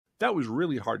That was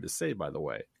really hard to say, by the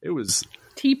way. It was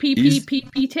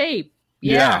TPP tape.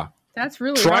 Yeah. That's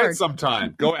really try hard. it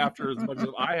sometime. Go after as much as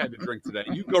I had to drink today.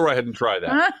 You go right ahead and try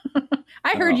that.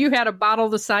 I heard you had a bottle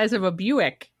the size of a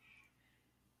Buick.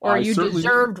 Or you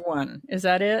deserved one. Is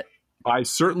that it? I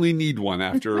certainly need one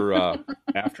after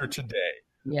after today.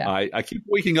 Yeah. I keep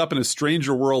waking up in a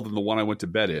stranger world than the one I went to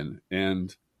bed in.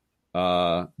 And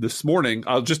this morning,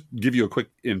 I'll just give you a quick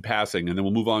in passing, and then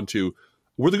we'll move on to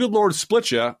where the good Lord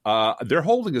split you. They're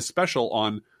holding a special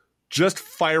on just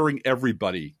firing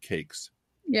everybody cakes.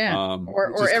 Yeah,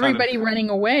 or everybody running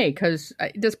away. Because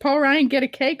does Paul Ryan get a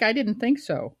cake? I didn't think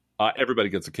so. Everybody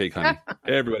gets a cake, honey.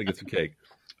 Everybody gets a cake.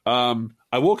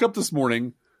 I woke up this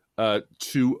morning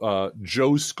to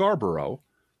Joe Scarborough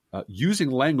using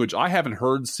language I haven't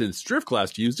heard since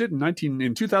Driftglass used it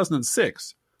in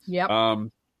 2006. Yep.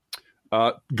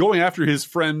 Going after his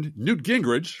friend Newt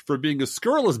Gingrich for being a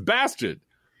scurrilous bastard,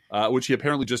 which he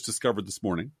apparently just discovered this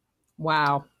morning.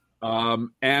 Wow.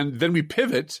 And then we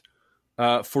pivot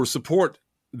for support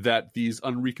that these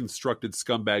unreconstructed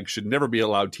scumbags should never be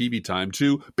allowed TV time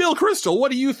to Bill Kristol.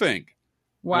 What do you think?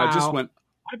 Wow. And I just went,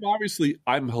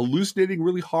 I'm hallucinating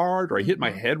really hard, or I hit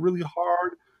my head really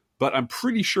hard, but I'm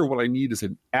pretty sure what I need is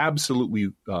an absolutely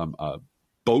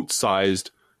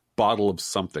boat-sized bottle of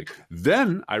something.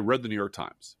 Then I read the New York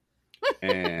Times,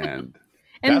 and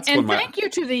thank you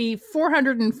to the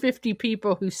 450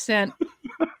 people who sent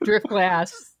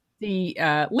Driftglass the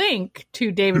link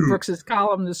to David Brooks's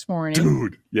column this morning.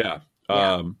 Dude, yeah.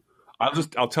 I'll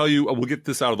tell you, we'll get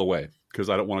this out of the way because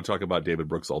I don't want to talk about David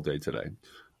Brooks all day today.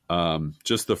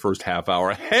 Just the first half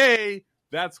hour. Hey,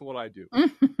 that's what I do.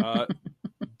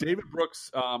 David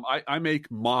Brooks, I make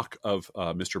mock of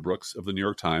Mr. Brooks of the New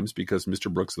York Times because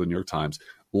Mr. Brooks of the New York Times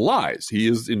lies. He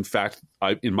is, in fact,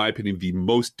 in my opinion, the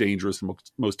most dangerous and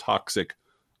most toxic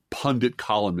pundit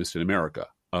columnist in America.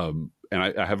 And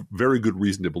I have very good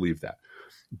reason to believe that.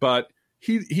 But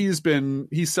he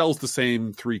sells the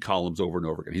same three columns over and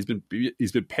over again.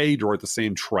 He's been paid to write the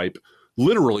same tripe,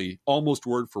 literally almost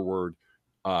word for word.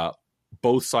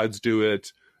 Both sides do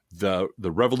it. The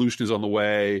revolution is on the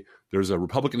way. There's a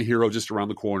Republican hero just around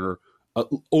the corner.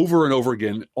 Over and over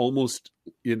again, almost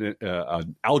in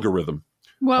an algorithm.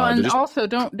 Well, and also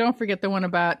don't forget the one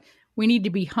about we need to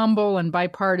be humble and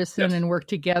bipartisan and work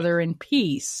together in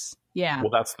peace. Yeah. Well,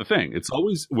 that's the thing. It's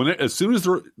always as soon as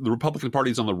the Republican Party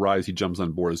is on the rise, he jumps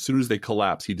on board. As soon as they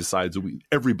collapse, he decides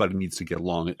everybody needs to get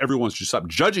along and everyone should stop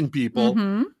judging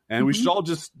people. And we should all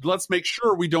let's make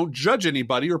sure we don't judge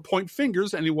anybody or point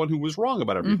fingers at anyone who was wrong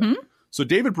about everything. So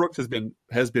David Brooks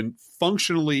has been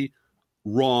functionally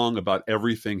wrong about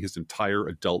everything his entire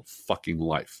adult fucking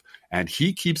life. And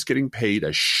he keeps getting paid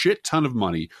a shit ton of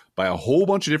money by a whole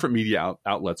bunch of different media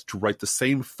outlets to write the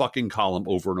same fucking column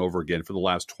over and over again for the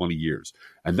last 20 years.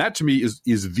 And that to me is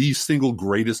the single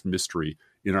greatest mystery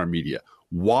in our media.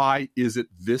 Why is it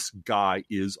this guy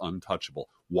is untouchable?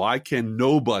 Why can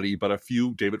nobody but a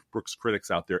few David Brooks critics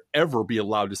out there ever be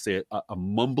allowed to say a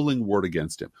mumbling word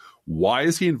against him? Why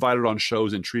is he invited on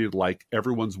shows and treated like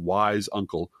everyone's wise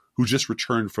uncle who just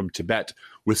returned from Tibet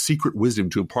with secret wisdom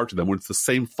to impart to them when it's the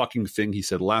same fucking thing he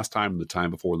said last time and the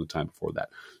time before and the time before that?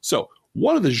 So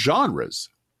one of the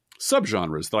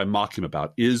subgenres that I mock him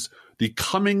about is the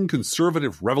coming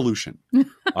conservative revolution.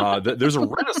 There's a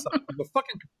renaissance, a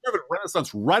fucking conservative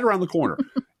renaissance right around the corner.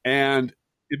 And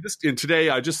today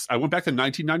I went back to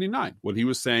 1999 when he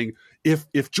was saying,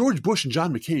 if George Bush and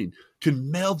John McCain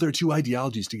can meld their two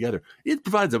ideologies together, it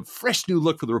provides a fresh new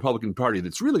look for the Republican Party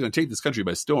that's really going to take this country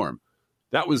by storm.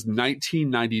 That was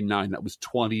 1999. That was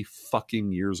 20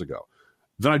 fucking years ago.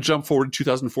 Then I jumped forward to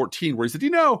 2014 where he said,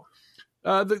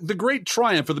 the great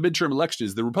triumph of the midterm election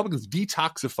is the Republicans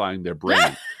detoxifying their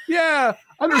brain. Yeah,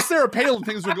 under Sarah Palin,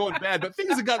 things were going bad, but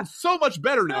things have gotten so much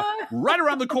better now. Right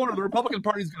around the corner, the Republican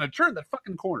Party is going to turn that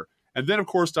fucking corner. And then, of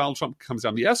course, Donald Trump comes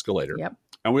down the escalator. Yep.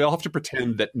 And we all have to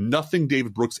pretend that nothing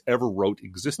David Brooks ever wrote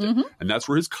existed. And that's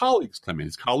where his colleagues come in.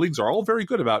 His colleagues are all very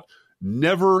good about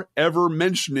never, ever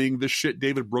mentioning the shit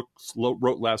David Brooks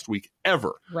wrote last week,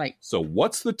 ever. Right. So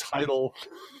what's the title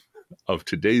of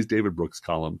today's David Brooks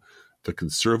column? The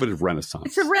Conservative Renaissance.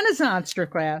 It's a Renaissance,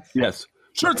 Driftglass. Yes.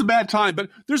 Sure, it's a bad time, but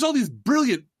there's all these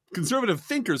brilliant conservative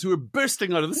thinkers who are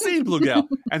bursting out of the scene, Blue Gal.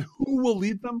 And who will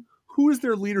lead them? Who is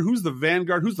their leader? Who's the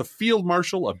vanguard? Who's the field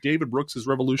marshal of David Brooks's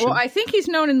revolution? Well, I think he's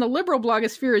known in the liberal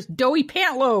blogosphere as Doughy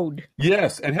Pantload.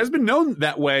 Yes, and has been known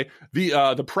that way.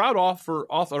 The proud author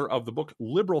of the book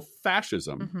Liberal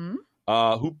Fascism,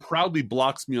 who proudly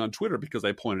blocks me on Twitter because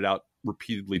I pointed out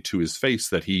repeatedly to his face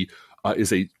that he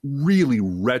is a really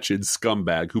wretched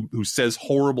scumbag who says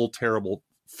horrible, terrible,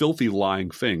 filthy, lying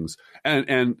things.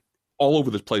 And all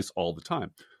over the place all the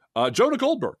time. Jonah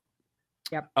Goldberg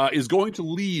is going to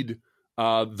lead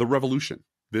the revolution,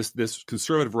 this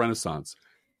conservative renaissance.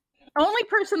 Only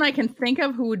person I can think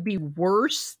of who would be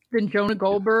worse than Jonah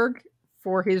Goldberg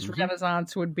for his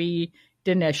renaissance would be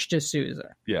Dinesh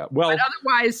D'Souza. Yeah, well, but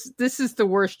otherwise, this is the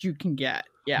worst you can get.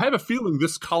 Yeah, I have a feeling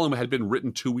this column had been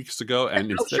written 2 weeks ago,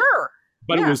 and instead,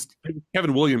 but it was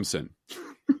Kevin Williamson,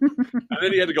 and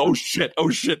then he had to go, oh shit.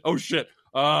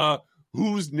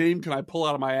 Whose name can I pull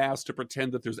out of my ass to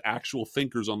pretend that there's actual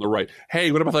thinkers on the right?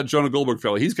 Hey, what about that Jonah Goldberg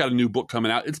fellow? He's got a new book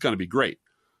coming out. It's going to be great.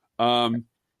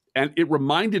 And it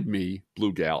reminded me,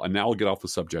 Blue Gal, and now I'll get off the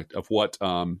subject, of what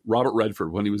Robert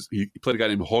Redford, when he played a guy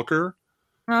named Hooker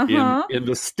in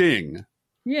The Sting,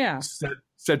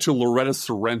 said to Loretta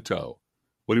Sorrento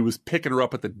when he was picking her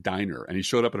up at the diner, and he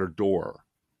showed up at her door.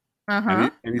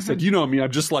 And he said, you know me,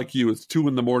 I'm just like you. It's 2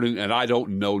 a.m, and I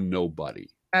don't know nobody.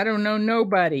 I don't know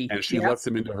nobody. And she lets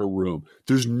him into her room.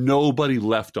 There's nobody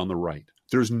left on the right.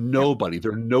 There's nobody.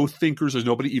 There are no thinkers. There's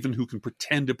nobody even who can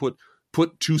pretend to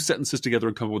put 2 sentences together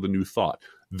and come up with a new thought.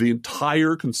 The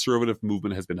entire conservative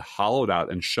movement has been hollowed out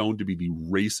and shown to be the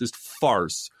racist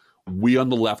farce we on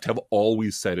the left have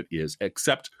always said it is,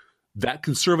 except that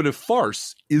conservative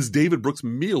farce is David Brooks'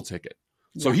 meal ticket.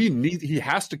 So he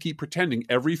has to keep pretending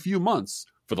every few months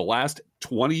for the last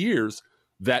 20 years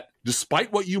that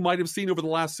despite what you might have seen over the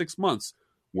last 6 months,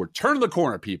 we're turning the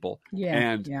corner, people.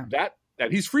 That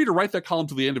he's free to write that column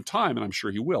to the end of time, and I'm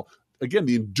sure he will. Again,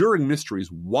 the enduring mystery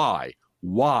is why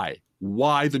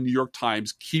the New York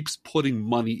Times keeps putting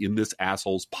money in this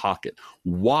asshole's pocket.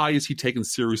 Why is he taken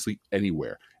seriously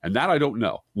anywhere? And that I don't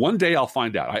know. One day I'll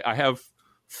find out. I have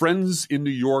friends in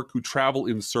New York who travel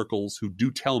in circles who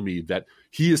do tell me that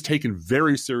he is taken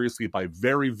very seriously by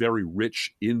very, very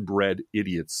rich, inbred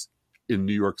idiots in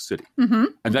New York City.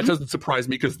 And that doesn't surprise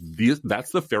me because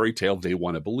that's the fairy tale they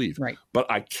want to believe. Right. But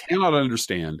I cannot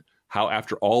understand how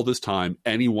after all this time,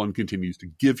 anyone continues to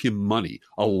give him money,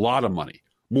 a lot of money,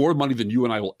 more money than you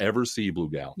and I will ever see, Blue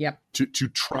Gal, to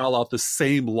trowel out the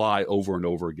same lie over and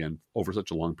over again over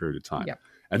such a long period of time.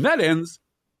 And that ends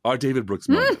our David Brooks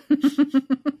moment.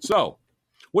 So,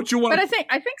 what you want? But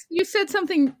I think you said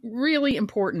something really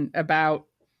important about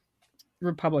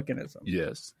republicanism.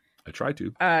 Yes, I try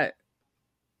to.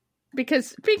 Because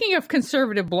speaking of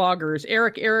conservative bloggers,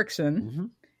 Eric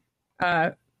Erickson,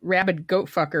 rabid goat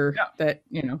fucker, that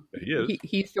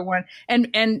he's the one.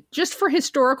 And just for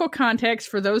historical context,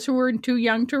 for those who are too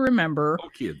young to remember,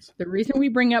 kids, the reason we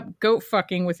bring up goat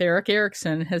fucking with Eric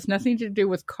Erickson has nothing to do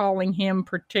with calling him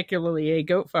particularly a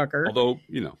goat fucker. Although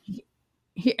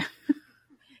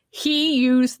he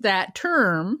used that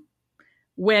term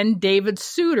when David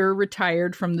Souter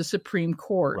retired from the Supreme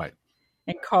Court,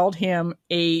 and called him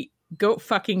a goat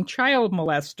fucking child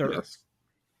molester.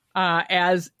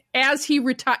 As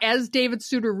David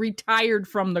Souter retired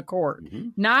from the court,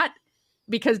 not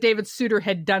because David Souter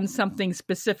had done something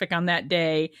specific on that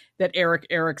day that Eric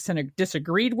Erickson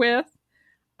disagreed with.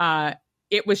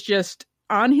 It was just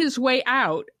on his way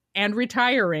out and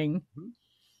retiring.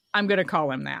 I'm going to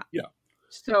call him that.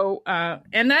 So,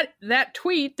 and that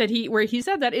tweet where he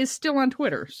said that is still on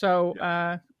Twitter. So,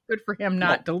 good for him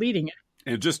not deleting it.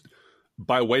 And just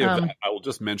by way of that, I will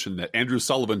just mention that Andrew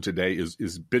Sullivan today is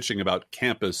bitching about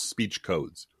campus speech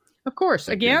codes. Of course,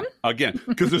 again,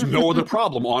 because there's no other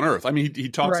problem on earth. I mean, he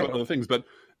talks about other things, but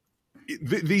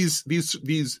these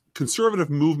conservative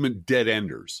movement dead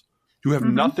enders who have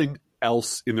nothing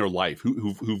else in their life,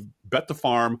 who've bet the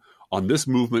farm on this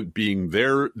movement being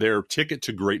their ticket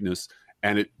to greatness,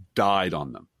 and it died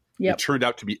on them. It turned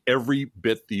out to be every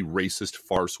bit the racist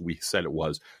farce we said it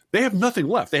was. They have nothing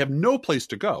left. They have no place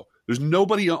to go. There's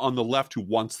nobody on the left who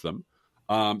wants them.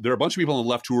 There are a bunch of people on the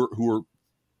left who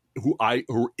are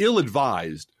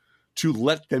ill-advised to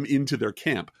let them into their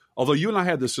camp. Although you and I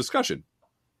had this discussion,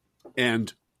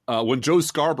 and when Joe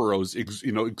Scarborough's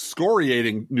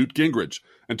excoriating Newt Gingrich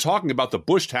and talking about the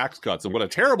Bush tax cuts and what a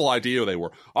terrible idea they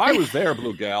were. I was there,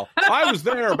 Blue Gal. I was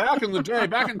there back in the day,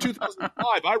 back in 2005.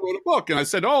 I wrote a book and I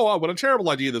said, "Oh, what a terrible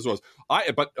idea this was."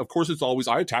 But of course, it's always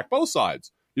I attack both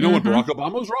sides. You know, when Barack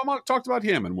Obama was wrong, I talked about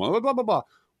him and blah blah blah blah.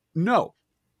 No,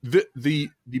 the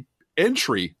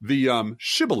entry, the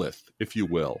shibboleth, if you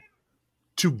will,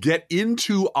 to get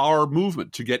into our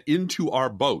movement, to get into our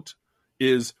boat,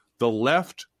 is the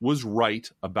left was right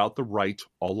about the right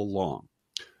all along.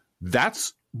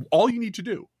 That's all you need to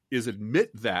do, is admit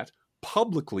that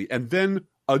publicly and then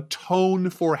atone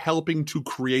for helping to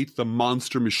create the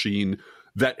monster machine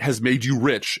that has made you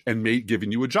rich and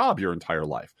given you a job your entire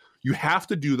life. You have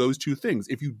to do those two things.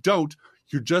 If you don't,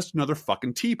 you're just another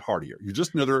fucking Tea Partier. You're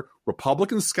just another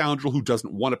Republican scoundrel who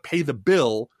doesn't want to pay the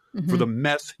bill for the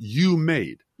mess you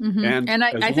made. And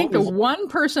I think the one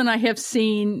person I have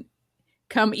seen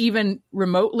come even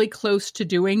remotely close to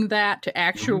doing that, to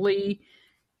actually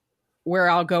where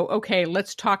I'll go, okay,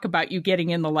 let's talk about you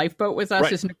getting in the lifeboat with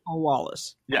us, is Nicole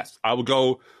Wallace. Yes, I will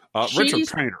go Richard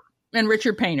Painter. And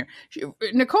Richard Painter.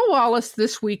 Nicole Wallace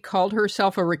this week called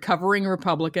herself a recovering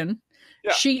Republican.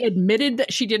 Yeah. She admitted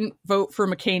that she didn't vote for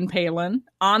McCain Palin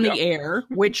on the air,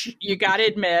 which you got to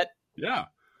admit. Yeah.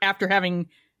 After having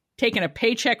taken a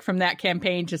paycheck from that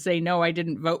campaign to say, no, I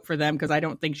didn't vote for them because I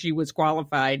don't think she was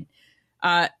qualified,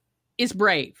 is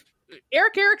brave.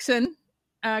 Eric Erickson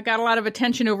got a lot of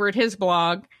attention over at his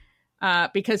blog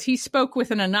because he spoke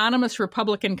with an anonymous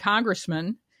Republican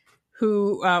congressman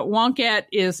who Wonkette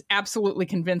is absolutely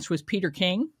convinced was Peter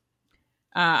King.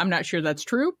 I'm not sure that's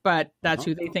true, but that's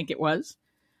who they think it was.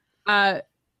 And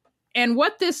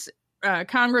what this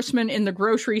congressman in the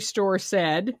grocery store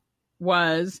said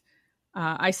was,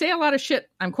 I say a lot of shit.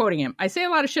 I'm quoting him. I say a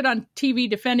lot of shit on TV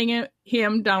defending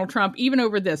him, Donald Trump, even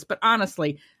over this. But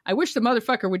honestly, I wish the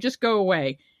motherfucker would just go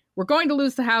away. We're going to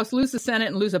lose the House, lose the Senate,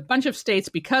 and lose a bunch of states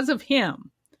because of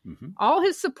him. All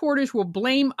his supporters will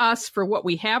blame us for what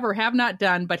we have or have not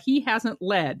done, but he hasn't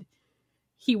led.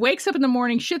 He wakes up in the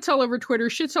morning, shits all over Twitter,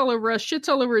 shits all over us, shits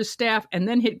all over his staff, and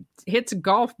then hits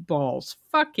golf balls.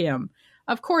 Fuck him.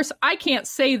 Of course, I can't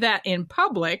say that in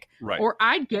public, or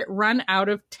I'd get run out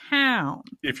of town.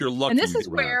 If you're lucky, and this is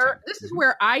where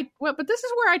I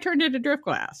turned into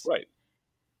Driftglass, right?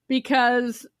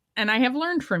 Because, and I have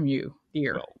learned from you,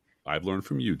 dear. Well, I've learned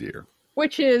from you, dear.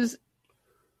 Which is,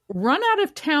 run out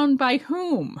of town by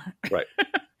whom? Right.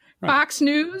 Fox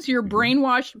News, your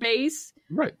brainwashed base.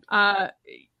 Right.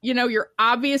 Your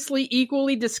obviously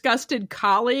equally disgusted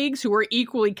colleagues who are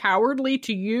equally cowardly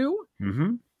to you.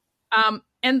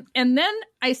 And then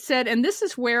I said, and this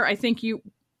is where I think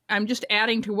I'm just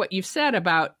adding to what you've said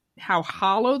about how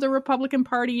hollow the Republican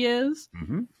Party is.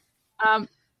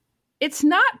 It's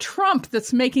not Trump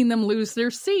that's making them lose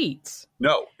their seats.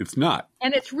 No, it's not.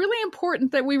 And it's really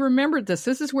important that we remember this.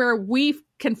 This is where we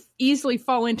can easily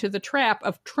fall into the trap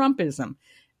of Trumpism.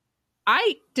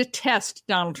 I detest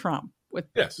Donald Trump with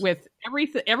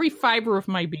every fiber of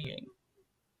my being.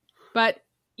 But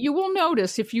you will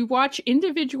notice if you watch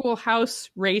individual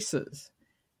House races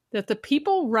that the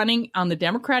people running on the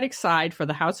Democratic side for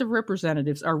the House of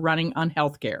Representatives are running on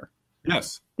health care.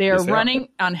 Yes. They are running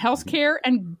on health care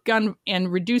and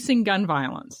reducing gun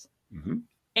violence.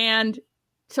 And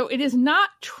so it is not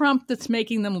Trump that's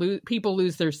making them people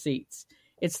lose their seats.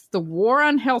 It's the war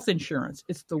on health insurance.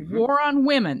 It's the war on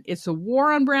women. It's the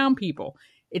war on brown people.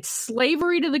 It's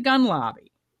slavery to the gun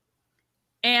lobby.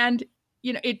 And,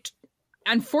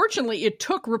 unfortunately, it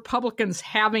took Republicans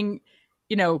having,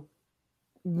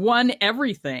 won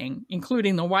everything,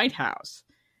 including the White House,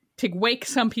 to wake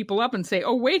some people up and say,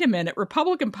 oh, wait a minute,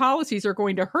 Republican policies are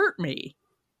going to hurt me.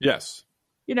 Yes.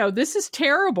 This is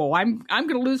terrible. I'm going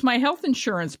to lose my health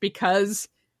insurance because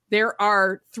there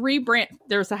are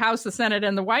there's the House, the Senate,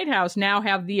 and the White House now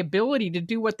have the ability to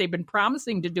do what they've been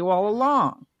promising to do all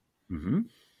along.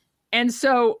 And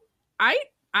so I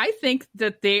think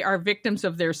that they are victims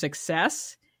of their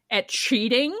success at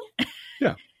cheating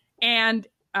and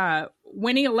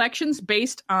winning elections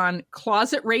based on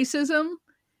closet racism.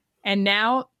 And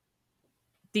now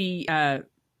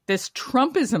this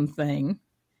Trumpism thing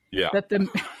that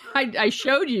I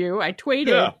showed you, I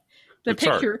tweeted the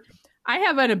picture. I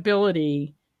have an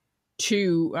ability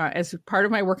to, as part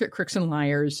of my work at Crooks and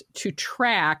Liars, to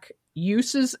track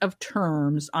uses of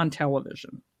terms on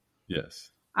television. Yes.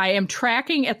 I am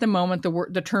tracking at the moment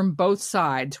the term both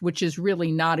sides, which is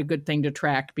really not a good thing to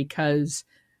track because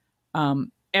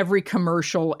every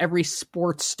commercial, every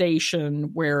sports station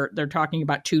where they're talking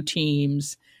about two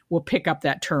teams will pick up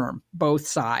that term, both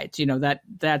sides.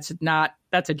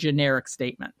 That's a generic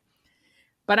statement.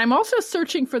 But I'm also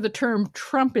searching for the term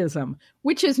Trumpism,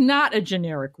 which is not a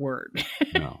generic word.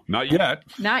 No, not yet.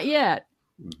 Not yet.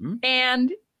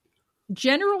 And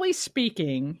generally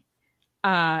speaking,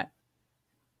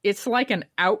 it's like an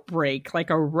outbreak, like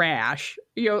a rash.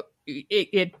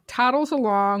 It toddles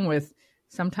along with,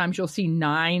 sometimes you'll see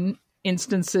 9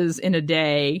 instances in a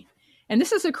day. And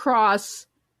this is across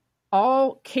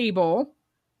all cable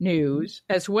news,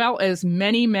 as well as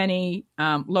many, many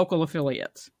local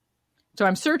affiliates. So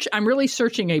I'm really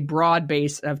searching a broad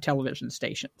base of television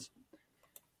stations.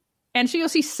 And so you'll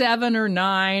see 7 or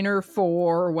 9 or 4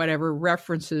 or whatever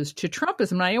references to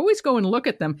Trumpism. And I always go and look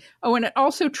at them. Oh, and it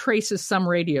also traces some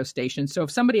radio stations. So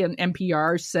if somebody on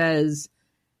NPR says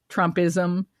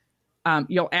Trumpism,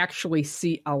 you'll actually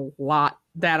see a lot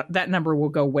that number will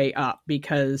go way up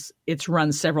because it's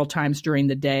run several times during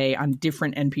the day on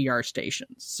different NPR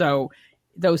stations. So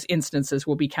those instances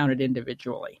will be counted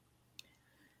individually.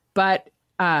 But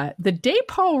the day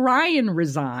Paul Ryan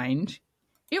resigned,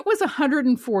 it was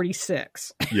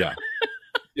 146. Yeah.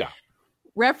 Yeah.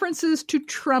 References to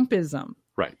Trumpism.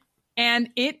 Right. And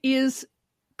it is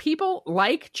people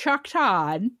like Chuck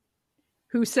Todd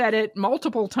who said it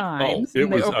multiple times in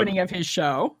the opening of his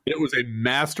show. It was a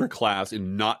masterclass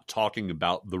in not talking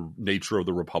about the nature of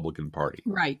the Republican Party.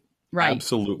 Right.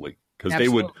 Absolutely. Because they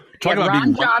would talk about Ron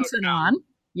being Johnson on.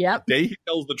 Yep. The day he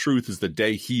tells the truth is the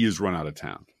day he is run out of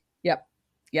town.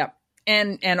 Yep.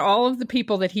 And all of the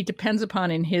people that he depends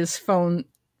upon in his phone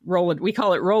we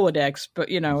call it Rolodex,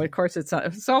 but of course it's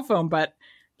a cell phone, but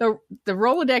the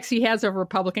Rolodex he has of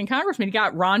Republican congressmen, he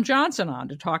got Ron Johnson on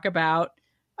to talk about,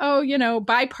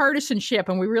 bipartisanship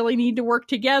and we really need to work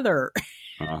together.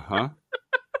 Uh-huh.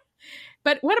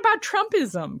 But what about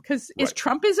Trumpism? Because is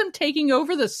Trumpism taking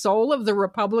over the soul of the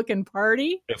Republican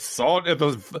Party? Wait a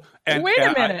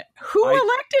minute. Who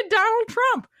elected Donald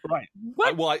Trump? Right.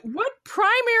 What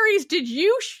primaries did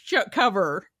you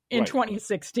cover in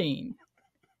 2016?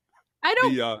 I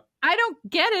don't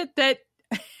get it that.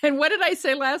 And what did I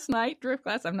say last night, Drift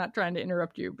Class? I'm not trying to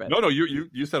interrupt you, but no,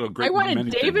 you said a great. I wanted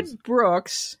David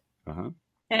Brooks,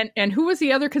 and who was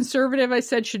the other conservative I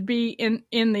said should be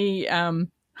in the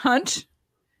Hunt?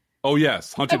 Oh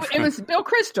yes, Hunt. It was Bill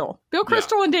Kristol. Bill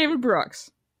Kristol and David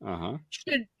Brooks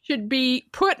should be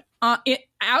put out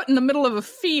in the middle of a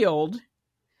field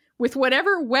with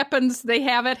whatever weapons they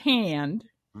have at hand,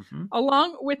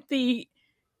 along with the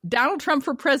Donald Trump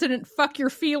for president, fuck your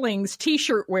feelings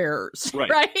T-shirt wearers,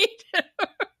 right?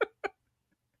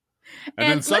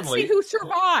 and let's see who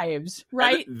survives,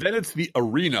 right? Then it's the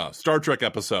Arena Star Trek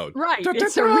episode, right?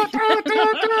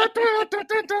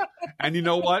 And you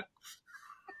know what?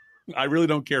 I really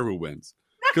don't care who wins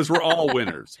because we're all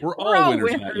winners. We're all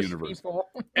winners in that universe.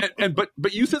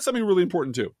 But you said something really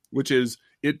important too, which is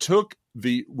it took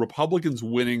the Republicans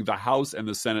winning the House and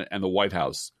the Senate and the White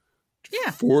House.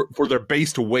 For their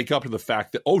base to wake up to the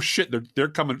fact that, oh shit, they're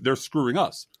coming, they're screwing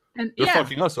us. And they're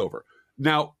fucking us over.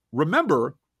 Now,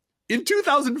 remember, in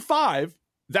 2005,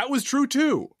 that was true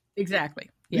too. Exactly.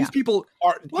 These people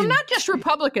are not just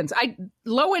Republicans,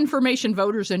 low information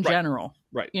voters in general.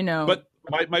 Right. But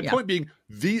my point being,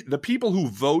 the people who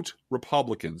vote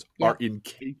Republicans are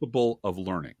incapable of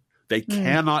learning. They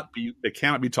cannot be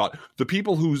taught. The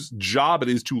people whose job it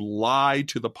is to lie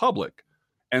to the public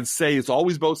and say it's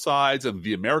always both sides and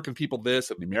the American people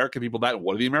this and the American people that. And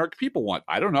what do the American people want?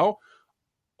 I don't know.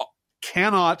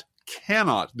 Cannot.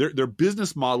 Their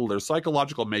business model, their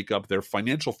psychological makeup, their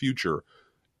financial future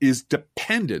is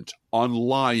dependent on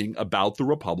lying about the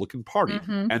Republican Party.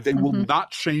 And they will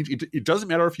not change. It doesn't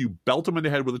matter if you belt them in the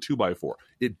head with a 2x4.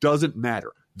 It doesn't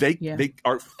matter. They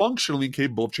are functionally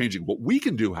incapable of changing. What we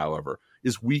can do, however,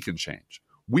 is we can change.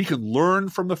 We can learn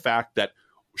from the fact that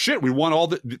shit, we want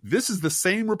all this is the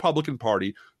same Republican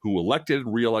Party who elected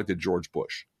and reelected George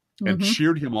Bush and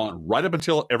cheered him on right up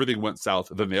until everything went south.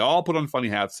 Then they all put on funny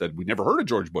hats, said, we never heard of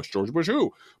George Bush. George Bush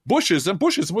who?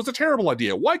 Bushism was a terrible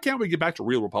idea. Why can't we get back to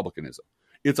real Republicanism?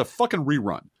 It's a fucking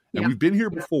rerun. And we've been here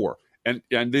before. And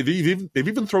they've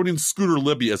even thrown in Scooter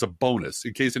Libby as a bonus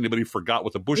in case anybody forgot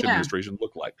what the Bush administration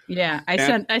looked like. Yeah, I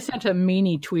sent a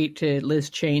meanie tweet to Liz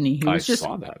Cheney. I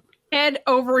saw that. Head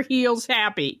over heels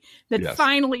happy that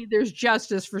finally there's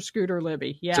justice for Scooter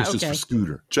Libby. Yeah, justice for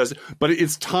Scooter. But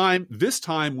it's time. This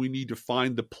time we need to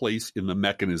find the place in the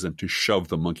mechanism to shove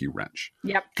the monkey wrench.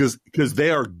 Yep. Because they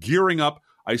are gearing up.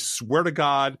 I swear to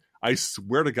God.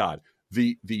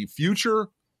 The future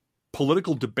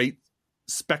political debate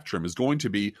spectrum is going to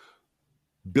be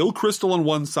Bill Kristol on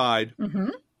one side,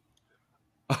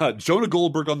 Jonah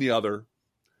Goldberg on the other,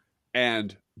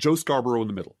 and Joe Scarborough in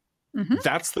the middle.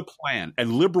 That's the plan.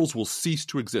 And liberals will cease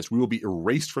to exist. We will be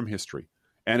erased from history.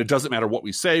 And it doesn't matter what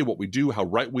we say, what we do, how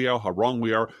right we are, how wrong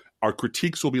we are. Our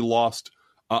critiques will be lost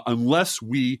unless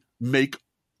we make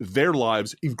their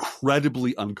lives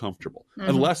incredibly uncomfortable,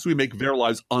 unless we make their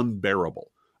lives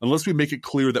unbearable, unless we make it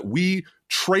clear that we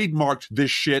trademarked this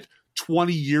shit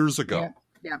 20 years ago.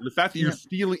 Yeah. The fact that you're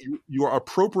stealing, you are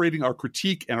appropriating our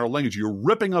critique and our language, you're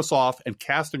ripping us off and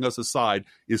casting us aside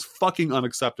is fucking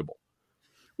unacceptable.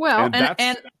 Well,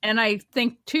 and I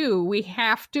think, too, we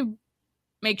have to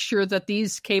make sure that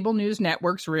these cable news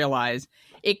networks realize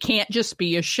it can't just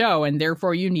be a show, and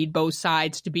therefore you need both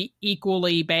sides to be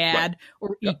equally bad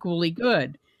or equally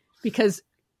good. Because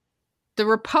the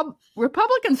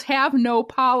Republicans have no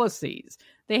policies.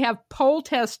 They have poll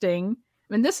testing.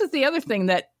 And this is the other thing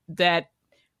that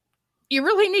you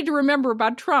really need to remember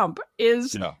about Trump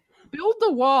is build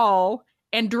the wall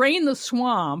and drain the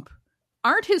swamp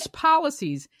aren't his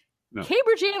policies. No.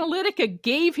 Cambridge Analytica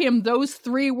gave him those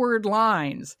 3-word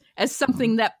lines as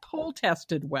something that poll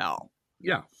tested well.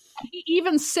 Yeah. He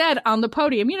even said on the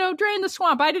podium, drain the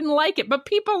swamp. I didn't like it, but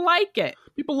people like it.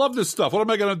 People love this stuff. What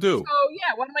am I going to do? So,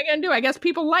 yeah, what am I going to do? I guess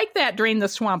people like that drain the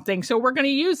swamp thing, so we're going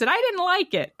to use it. I didn't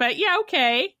like it, but yeah,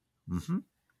 okay. Mm-hmm.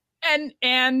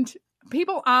 And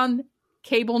people on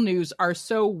cable news are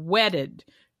so wedded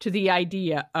to the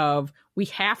idea of we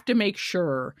have to make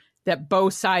sure that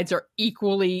both sides are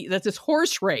equally, that's this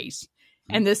horse race.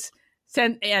 And this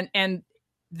and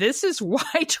this is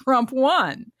why Trump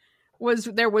won.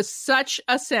 There was such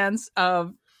a sense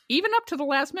of, even up to the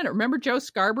last minute. Remember Joe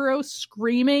Scarborough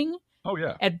screaming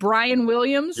at Brian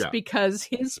Williams because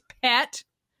his pet,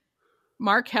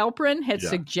 Mark Halperin, had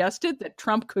suggested that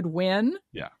Trump could win?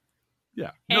 Yeah.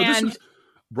 Yeah. No, this is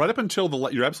right up until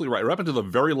you're absolutely right. Right up until the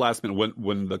very last minute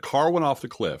when the car went off the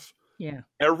cliff. Yeah.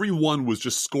 Everyone was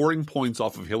just scoring points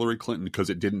off of Hillary Clinton because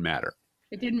it didn't matter.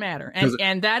 It didn't matter.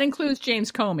 And that includes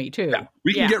James Comey, too. Yeah.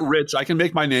 We can get rich. I can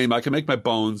make my name. I can make my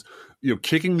bones,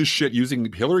 kicking the shit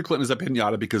using Hillary Clinton as a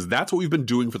pinata because that's what we've been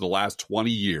doing for the last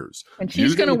 20 years. And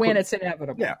she's going to win. It's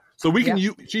inevitable. Yeah. So we can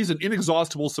use, she's an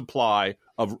inexhaustible supply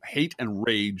of hate and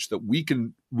rage that we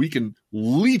can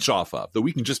leech off of, that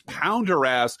we can just pound her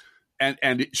ass.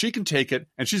 And she can take it,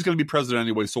 and she's going to be president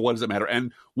anyway, so what does it matter?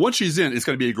 And once she's in, it's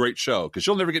going to be a great show, because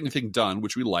she'll never get anything done,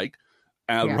 which we like.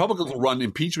 Republicans will run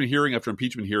impeachment hearing after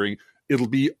impeachment hearing. It'll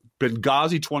be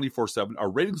Benghazi 24/7. Our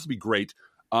ratings will be great.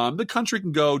 The country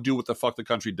can go do what the fuck the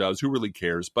country does. Who really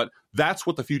cares? But that's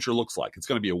what the future looks like. It's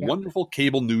going to be a wonderful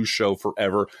cable news show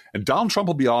forever. And Donald Trump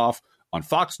will be off on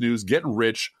Fox News, getting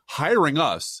rich, hiring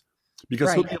us,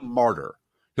 because he'll be a martyr.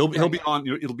 He'll be on.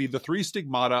 It'll be the 3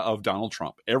 stigmata of Donald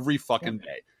Trump every fucking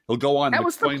day. He'll go on. That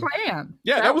was the plan.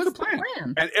 Yeah, that was the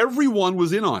plan. And everyone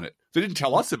was in on it. They didn't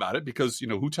tell us about it because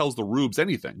who tells the rubes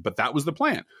anything? But that was the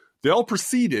plan. They all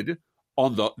proceeded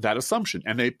on that assumption,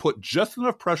 and they put just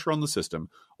enough pressure on the system,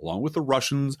 along with the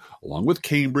Russians, along with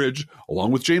Cambridge,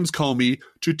 along with James Comey,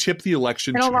 to tip the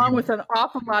election. And along with an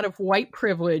awful lot of white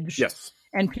privilege. Yes.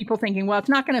 And people thinking, well, it's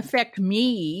not going to affect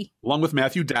me. Along with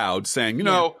Matthew Dowd saying,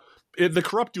 the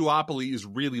corrupt duopoly is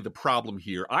really the problem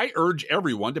here. I urge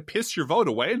everyone to piss your vote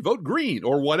away and vote green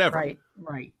or whatever.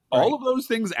 Right. All of those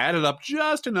things added up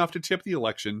just enough to tip the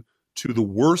election to the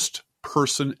worst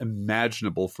person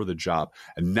imaginable for the job.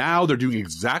 And now they're doing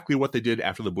exactly what they did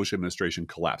after the Bush administration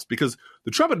collapsed, because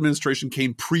the Trump administration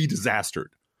came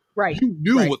pre-disastered. Right. You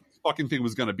knew what the fucking thing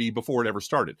was going to be before it ever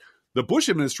started. The Bush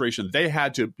administration, they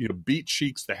had to beat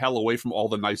cheeks the hell away from all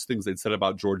the nice things they'd said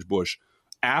about George Bush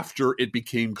after it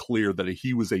became clear that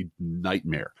he was a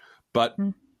nightmare. But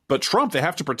Trump, they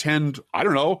have to pretend, I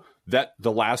don't know, that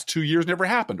the last 2 years never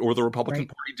happened, or the Republican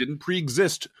Party didn't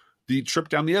pre-exist the trip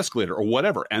down the escalator or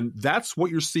whatever. And that's what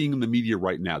you're seeing in the media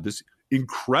right now, this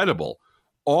incredible,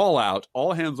 all-out,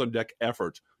 all-hands-on-deck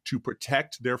effort to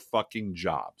protect their fucking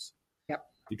jobs. Yep.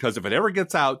 Because if it ever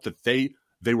gets out that they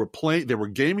were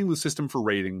gaming the system for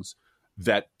ratings,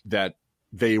 that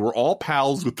they were all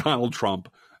pals with Donald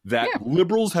Trump, that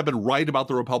liberals have been right about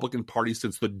the Republican Party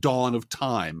since the dawn of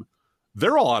time,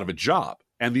 they're all out of a job,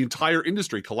 and the entire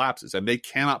industry collapses, and they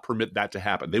cannot permit that to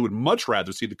happen. They would much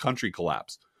rather see the country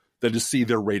collapse than to see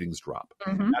their ratings drop.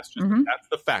 That's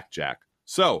the fact, Jack.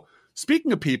 So,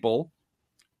 speaking of people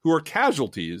who are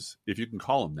casualties, if you can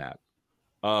call them that,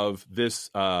 of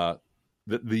this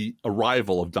the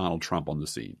arrival of Donald Trump on the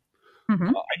scene,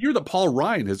 I hear that Paul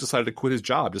Ryan has decided to quit his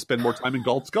job to spend more time in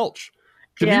Galt's Gulch.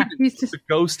 He's just the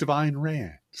ghost of Ayn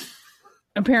Rand.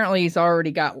 Apparently, he's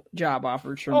already got job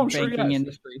offers from the banking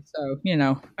industry. So,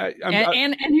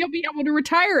 and he'll be able to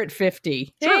retire at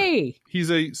 50. Sure. Hey, he's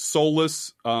a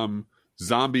soulless,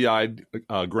 zombie-eyed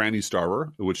granny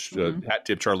starver, which hat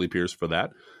tip Charlie Pierce for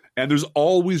that. And there's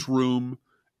always room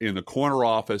in the corner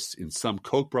office in some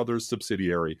Koch brothers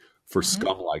subsidiary for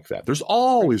scum like that. There's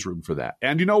always room for that.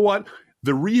 And you know what?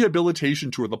 The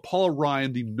rehabilitation tour, the Paul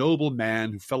Ryan, the noble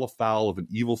man who fell afoul of an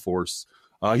evil force.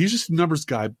 He's just a numbers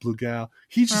guy, Blue Gal.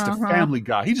 He's just a family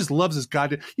guy. He just loves his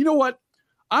goddamn. You know what?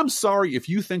 I'm sorry if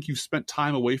you think you've spent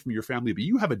time away from your family, but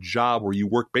you have a job where you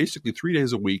work basically 3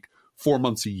 days a week, 4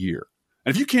 months a year.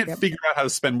 And if you can't figure out how to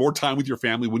spend more time with your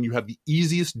family when you have the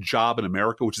easiest job in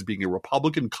America, which is being a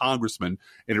Republican congressman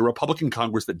in a Republican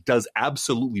Congress that does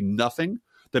absolutely nothing,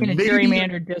 then in a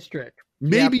gerrymandered district.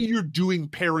 Maybe you're doing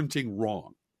parenting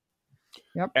wrong.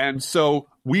 Yep. And so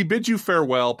we bid you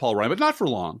farewell, Paul Ryan, but not for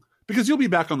long, because you'll be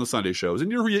back on the Sunday shows,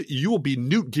 and you will be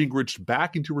Newt Gingrich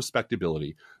back into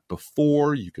respectability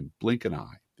before you can blink an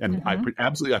eye. And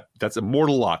that's a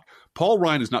mortal lock. Paul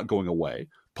Ryan is not going away.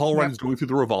 Paul Ryan is going through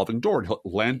the revolving door.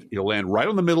 And he'll land right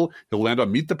on the middle. He'll land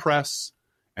on Meet the Press.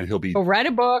 And he'll write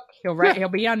a book. He'll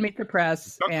be on Meet the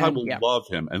Press. And will love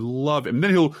him. And then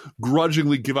he'll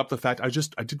grudgingly give up the fact I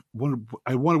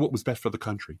wanted what was best for the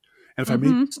country. And if I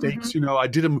made mistakes, I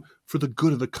did them for the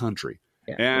good of the country.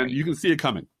 Yeah, and you can see it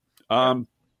coming.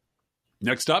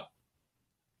 Next up,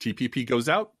 TPP goes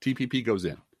out, TPP goes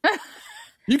in.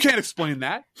 You can't explain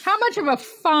that. How much of a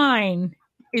fine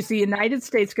is the United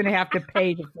States going to have to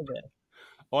pay for this?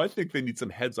 Oh, I think they need some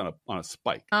heads on a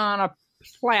spike. On a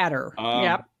platter.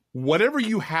 Yep. Whatever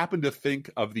you happen to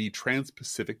think of the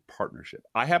Trans-Pacific Partnership,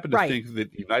 I happen to think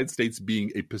that the United States,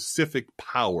 being a Pacific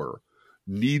power,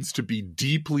 needs to be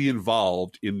deeply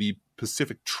involved in the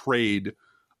Pacific trade.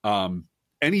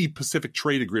 Any Pacific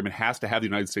trade agreement has to have the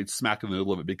United States smack in the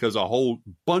middle of it, because a whole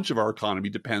bunch of our economy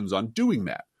depends on doing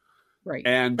that. Right.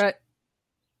 But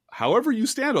however you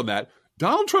stand on that,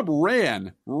 Donald Trump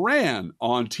ran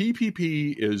on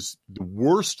TPP is the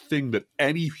worst thing that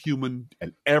any human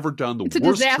had ever done. It's a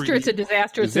disaster. It's a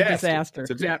disaster. It's a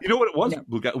disaster. You know what it was?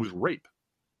 It was rape.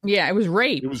 Yeah, it was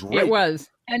rape. It was.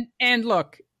 And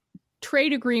look,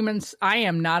 trade agreements, I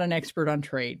am not an expert on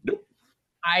trade. Nope.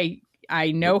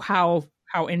 I know how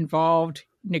involved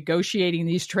negotiating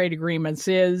these trade agreements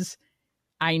is.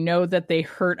 I know that they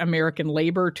hurt American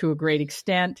labor to a great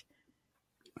extent.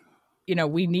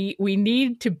 We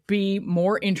need to be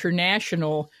more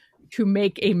international to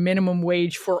make a minimum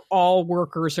wage for all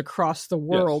workers across the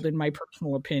world, in my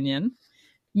personal opinion.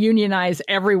 Unionize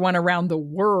everyone around the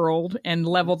world and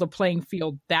level the playing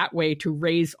field that way to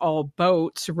raise all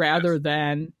boats, rather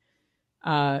than,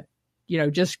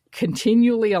 just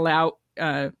continually allow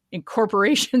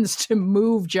corporations to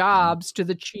move jobs to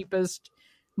the cheapest,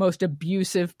 most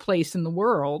abusive place in the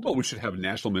world. Well, we should have a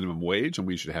national minimum wage, and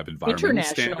we should have environmental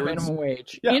standards. International minimum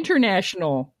wage. Yeah.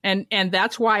 International. And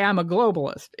that's why I'm a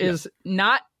globalist, is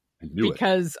not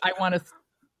because I want to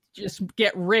just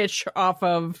get rich off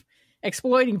of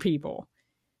exploiting people.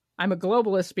 I'm a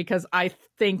globalist because I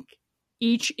think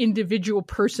each individual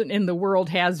person in the world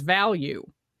has value,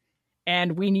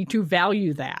 and we need to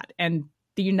value that. And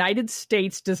the United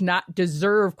States does not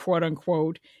deserve, quote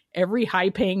unquote, every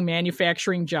high-paying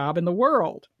manufacturing job in the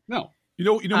world. No. You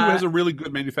know who has a really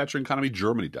good manufacturing economy?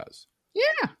 Germany does.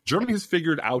 Yeah. Germany has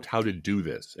figured out how to do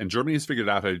this, and Germany has figured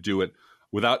out how to do it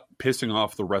without pissing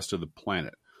off the rest of the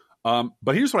planet.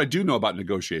 But here's what I do know about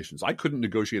negotiations. I couldn't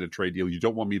negotiate a trade deal. You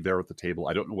don't want me there at the table.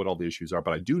 I don't know what all the issues are,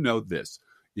 but I do know this.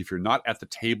 If you're not at the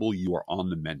table, you are on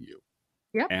the menu.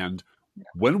 Yep. And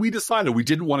when we decided we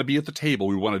didn't want to be at the table,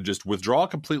 we want to just withdraw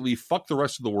completely, fuck the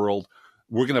rest of the world,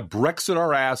 we're going to Brexit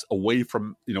our ass away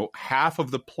from, half of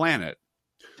the planet.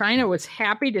 China was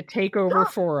happy to take over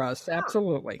for us.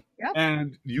 Absolutely. Yep.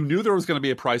 And you knew there was going to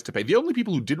be a price to pay. The only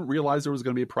people who didn't realize there was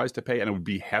going to be a price to pay, and it would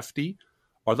be hefty,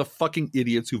 are the fucking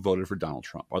idiots who voted for Donald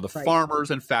Trump, are the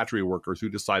farmers and factory workers who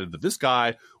decided that this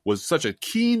guy was such a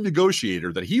keen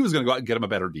negotiator that he was going to go out and get him a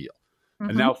better deal. Mm-hmm.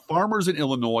 And now farmers in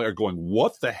Illinois are going,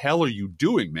 what the hell are you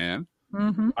doing, man?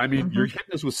 Mm-hmm. I mean, you're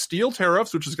hitting us with steel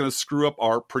tariffs, which is going to screw up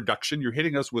our production. You're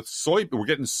hitting us with we're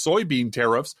getting soybean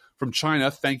tariffs from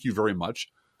China. Thank you very much.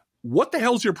 What the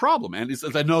hell's your problem? And it's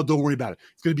like, no, don't worry about it.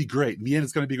 It's going to be great. In the end,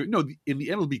 it's going to be great. No, in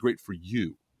the end, it'll be great for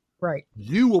you. Right.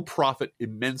 You will profit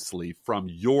immensely from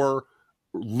your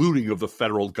looting of the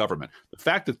federal government. The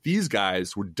fact that these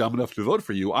guys were dumb enough to vote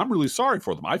for you, I'm really sorry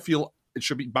for them. I feel it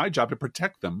should be my job to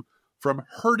protect them from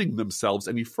hurting themselves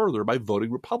any further by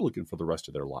voting Republican for the rest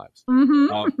of their lives.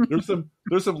 Mm-hmm.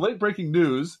 There's some late breaking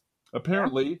news.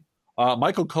 Apparently,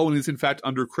 Michael Cohen is in fact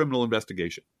under criminal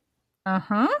investigation.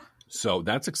 Uh-huh. So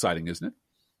that's exciting, isn't it?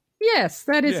 Yes,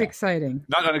 that is exciting.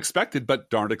 Not unexpected,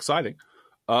 but darn exciting.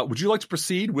 Would you like to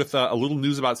proceed with a little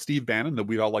news about Steve Bannon that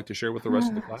we'd all like to share with the rest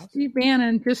of the class? Steve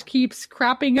Bannon just keeps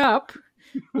cropping up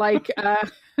like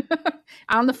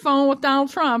on the phone with Donald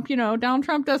Trump. Donald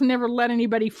Trump doesn't ever let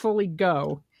anybody fully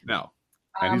go. No.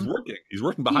 And he's working. He's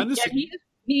working behind the scenes.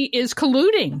 He is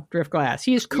colluding, Driftglass.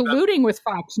 He is colluding with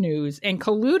Fox News and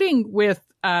colluding with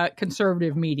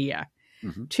conservative media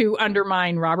to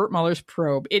undermine Robert Mueller's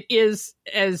probe. It is,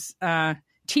 as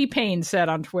T-Pain said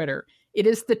on Twitter, it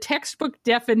is the textbook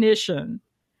definition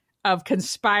of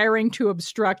conspiring to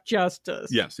obstruct justice.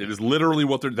 Yes, it is literally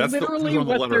what they're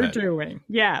doing.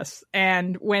 Yes.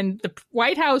 And when the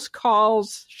White House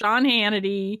calls Sean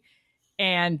Hannity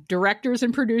and directors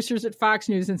and producers at Fox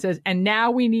News and says, and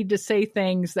now we need to say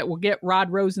things that will get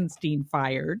Rod Rosenstein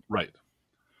fired. Right.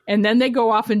 And then they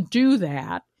go off and do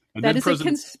that. And that is a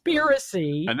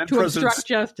conspiracy to obstruct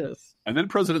justice. And then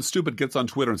President Stupid gets on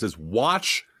Twitter and says,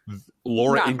 watch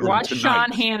Laura Ingraham watch tonight.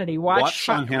 Sean Hannity. Watch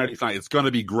Sean Hannity tonight. It's going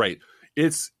to be great.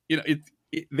 It's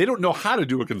they don't know how to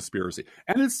do a conspiracy,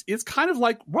 and it's kind of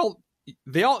like, well,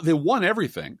 they won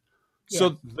everything.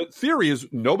 So the theory is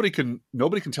nobody can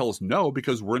tell us no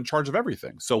because we're in charge of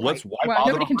everything. So why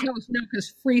bother? Nobody can tell us no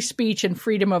because free speech and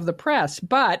freedom of the press.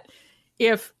 But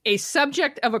if a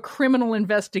subject of a criminal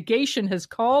investigation has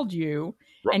called you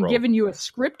and given you a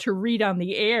script to read on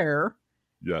the air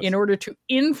in order to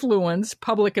influence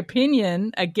public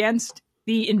opinion against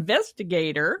the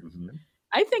investigator,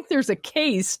 I think there's a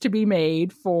case to be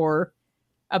made for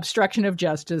obstruction of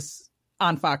justice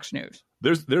on Fox News.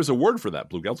 There's a word for that,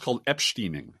 Blue Gal. It's called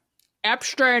Epsteining.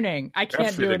 Epsteining. I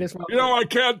can't do it as well. I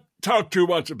can't talk too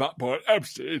much about Boris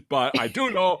Epstein, but I do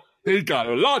know he's got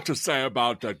a lot to say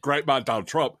about the great man Donald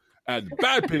Trump and the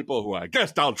bad people who are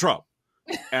against Donald Trump.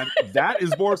 And that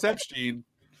is Boris Epstein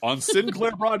on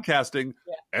Sinclair Broadcasting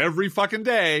every fucking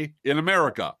day in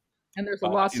America. And there's a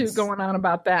lawsuit going on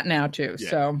about that now, too. Yeah.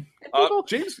 So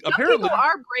James, apparently people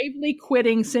are bravely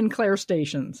quitting Sinclair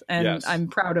stations, and I'm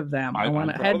proud of them. I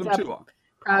want to heads up. Too.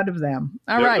 Proud of them.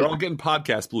 They're all getting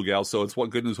podcasts, Blue Gal, so it's what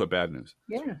good news, what bad news.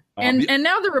 Yeah. And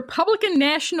now the Republican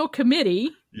National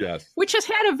Committee, which has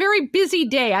had a very busy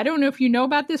day. I don't know if you know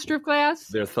about this, Driftglass.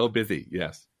 They're so busy,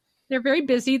 yes. They're very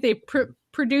busy. They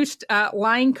produced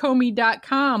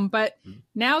linecomey.com, but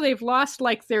now they've lost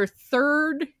like their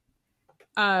third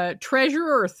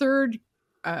treasurer or third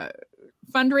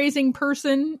fundraising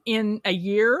person in a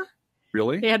year.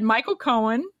 Really? They had Michael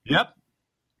Cohen. Yep.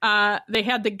 They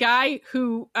had the guy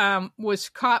who was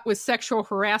caught with sexual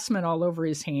harassment all over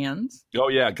his hands. Oh,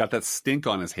 yeah. Got that stink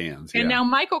on his hands. And now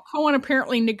Michael Cohen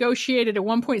apparently negotiated a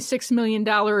 $1.6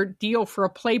 million deal for a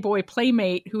Playboy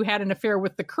playmate who had an affair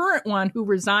with the current one who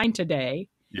resigned today.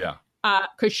 Yeah.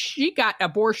 Because she got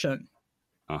abortion.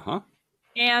 Uh-huh.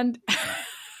 And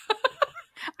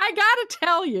I got to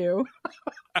tell you.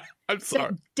 I'm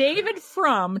sorry. David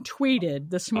Frum tweeted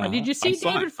this morning. Did you see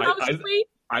David Frum's tweet?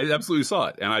 I absolutely saw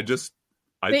it, and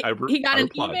he got an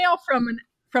email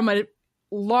from a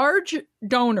large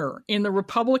donor in the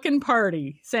Republican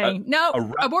Party saying,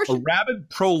 abortion. A rabid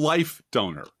pro-life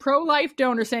donor. Pro-life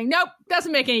donor saying, nope,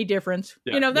 doesn't make any difference.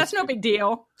 Yeah, that's no big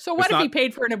deal. So what if he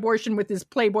paid for an abortion with his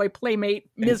Playboy playmate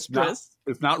mistress?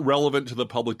 It's not relevant to the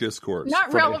public discourse.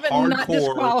 Not relevant, not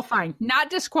disqualifying. Not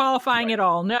disqualifying at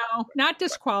all. No, not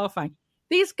disqualifying.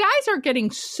 These guys are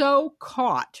getting so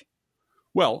caught.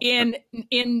 Well, in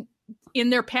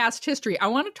their past history, I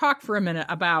want to talk for a minute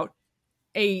about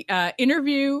a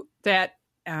interview that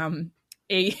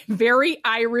a very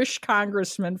Irish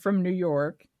congressman from New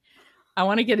York. I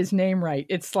want to get his name right.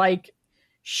 It's like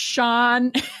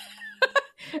Sean.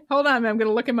 Hold on, I'm going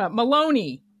to look him up.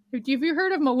 Maloney. Have you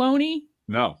heard of Maloney?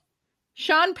 No.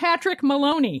 Sean Patrick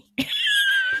Maloney.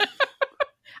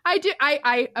 I do.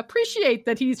 I appreciate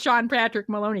that he's Sean Patrick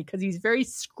Maloney because he's very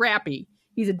scrappy.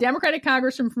 He's a Democratic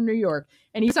congressman from New York,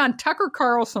 and he's on Tucker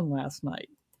Carlson last night.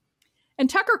 And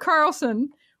Tucker Carlson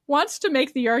wants to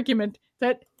make the argument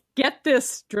that, get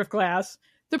this, Driftglass,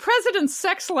 the president's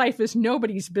sex life is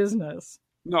nobody's business.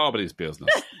 Nobody's business.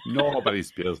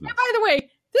 Nobody's business. And by the way,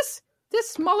 this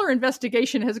Mueller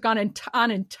investigation has gone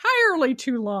on entirely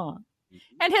too long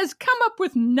and has come up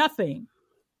with nothing.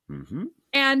 Mm-hmm.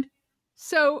 And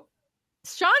so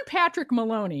Sean Patrick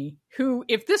Maloney, who,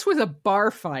 if this was a bar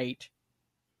fight,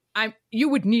 you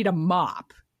would need a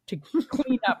mop to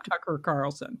clean up Tucker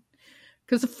Carlson.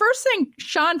 Because the first thing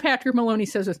Sean Patrick Maloney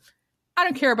says is, I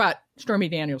don't care about Stormy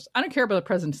Daniels. I don't care about the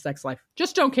president's sex life.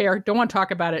 Just don't care. Don't want to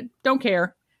talk about it. Don't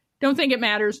care. Don't think it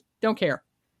matters. Don't care.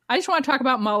 I just want to talk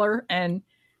about Mueller. And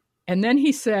then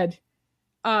he said,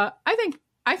 I think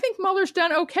Mueller's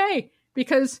done okay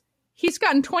because he's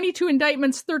gotten 22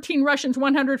 indictments, 13 Russians,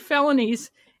 100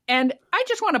 felonies. And I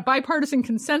just want a bipartisan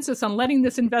consensus on letting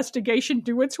this investigation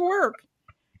do its work.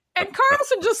 And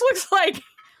Carlson just looks like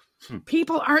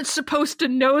people aren't supposed to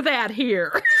know that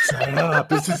here. Shut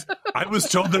up. I was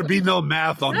told there'd be no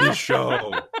math on this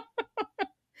show.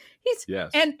 Yes.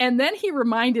 And then he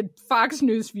reminded Fox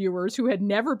News viewers who had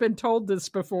never been told this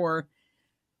before.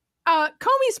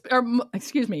 Mueller's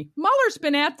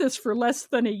been at this for less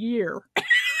than a year.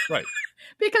 Right.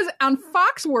 Because on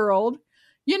Fox World,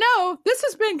 this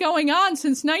has been going on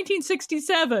since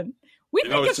 1967. We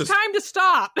think it's time to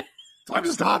stop. Time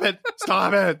to stop it.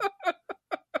 Stop it.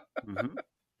 Mm-hmm.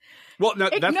 Well, no.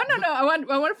 I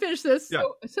want to finish this. Yeah.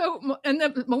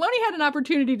 Maloney had an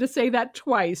opportunity to say that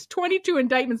twice. 22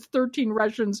 indictments, 13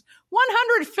 Russians,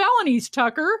 100 felonies,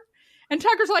 Tucker. And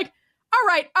Tucker's like,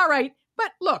 all right.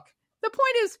 But look, the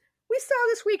point is, we saw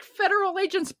this week federal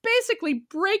agents basically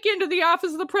break into the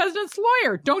office of the president's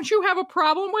lawyer. Don't you have a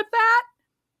problem with that?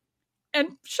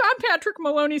 And Sean Patrick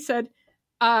Maloney said,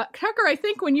 Tucker, I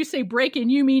think when you say break in,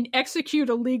 you mean execute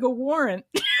a legal warrant.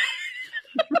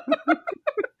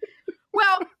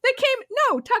 Well,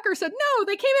 Tucker said, no,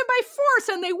 they came in by force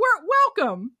and they weren't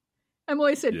welcome. And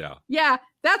Maloney said, yeah,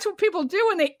 that's what people do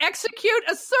when they execute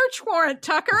a search warrant,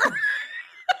 Tucker.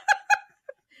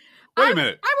 Wait a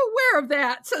minute. I'm aware of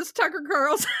that, says Tucker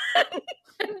Carlson.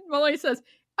 And Maloney says,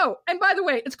 oh, and by the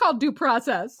way, it's called due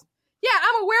process. Yeah,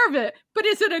 I'm aware of it, but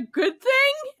is it a good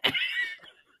thing?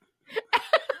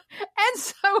 And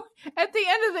so at the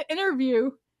end of the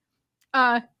interview,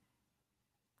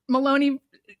 Maloney,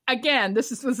 again,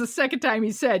 this was the second time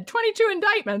he said 22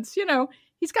 indictments,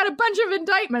 he's got a bunch of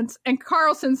indictments. And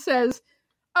Carlson says,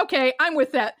 okay, I'm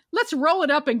with that. Let's roll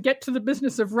it up and get to the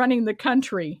business of running the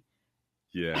country.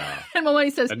 Yeah. And Maloney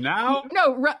says, and now?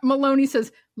 No, Maloney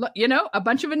says, a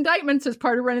bunch of indictments as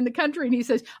part of running the country. And he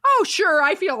says, oh, sure,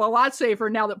 I feel a lot safer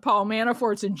now that Paul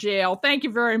Manafort's in jail. Thank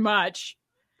you very much.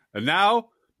 And now,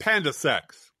 panda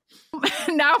sex.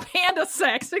 Now panda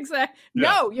sex, exactly.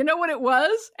 Yeah. No, you know what it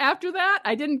was after that?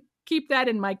 I didn't keep that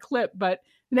in my clip, but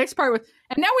the next part was,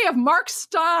 and now we have Mark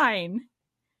Stein.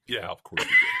 Yeah, of course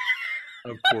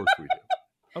we did. Of course we did.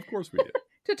 Of course we did.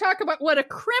 To talk about what a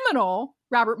criminal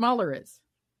Robert Mueller is,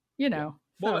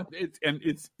 Well, so.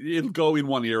 it'll go in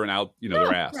one ear and out,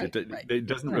 their ass. Right, it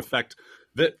doesn't affect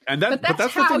that. And but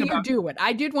that's how you do it.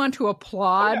 I did want to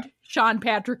applaud Sean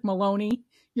Patrick Maloney.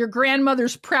 Your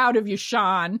grandmother's proud of you,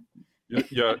 Sean.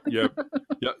 Your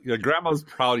grandma's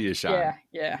proud of you, Sean.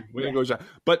 Yeah. Way to go, Sean.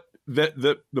 But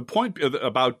the point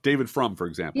about David Frum, for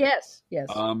example. Yes.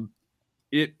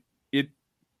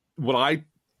 What I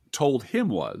told him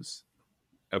was,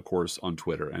 of course, on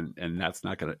Twitter, and that's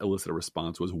not going to elicit a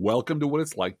response, was welcome to what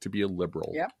it's like to be a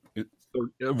liberal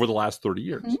over the last 30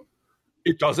 years. Mm-hmm.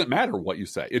 It doesn't matter what you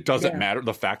say. It doesn't matter.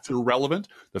 The facts are irrelevant.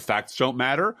 The facts don't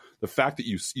matter. The fact that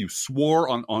you swore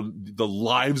on the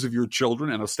lives of your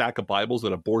children and a stack of Bibles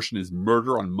that abortion is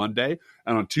murder on Monday,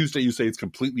 and on Tuesday you say it's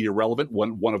completely irrelevant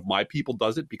when one of my people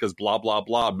does it because blah, blah,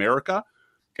 blah, America,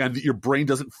 and that your brain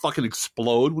doesn't fucking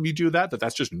explode when you do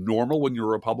that's just normal when you're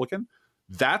a Republican.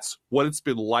 That's what it's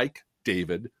been like,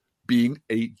 David, being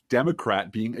a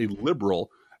Democrat, being a liberal,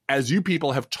 as you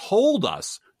people have told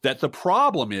us that the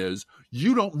problem is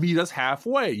you don't meet us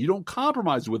halfway. You don't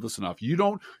compromise with us enough. You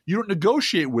don't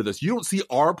negotiate with us. You don't see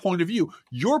our point of view.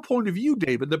 Your point of view,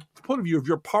 David, the point of view of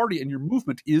your party and your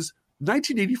movement is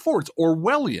 1984. It's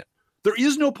Orwellian. There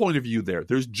is no point of view there.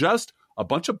 There's just a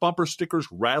bunch of bumper stickers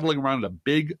rattling around in a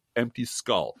big empty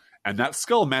skull. And that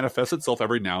skull manifests itself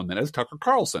every now and then as Tucker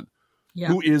Carlson,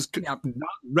 who is not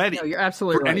ready you're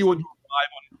absolutely for anyone to arrive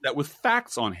on that with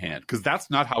facts on hand, because that's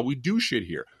not how we do shit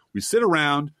here. We sit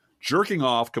around jerking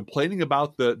off, complaining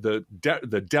about the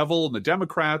devil and the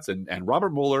Democrats and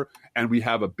Robert Mueller, and we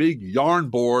have a big yarn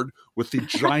board with the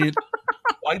giant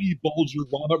Whitey Bulger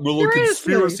Robert Mueller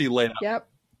conspiracy laid out.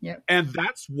 Yep. And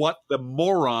that's what the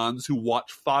morons who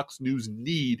watch Fox News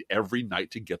need every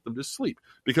night to get them to sleep,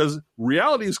 because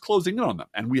reality is closing in on them,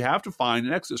 and we have to find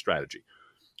an exit strategy.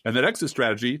 And that exit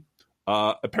strategy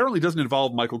apparently doesn't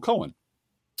involve Michael Cohen,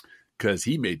 because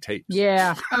he made tapes.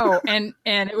 Yeah. Oh, and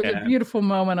it was a beautiful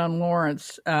moment on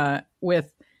Lawrence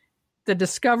with the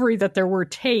discovery that there were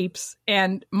tapes,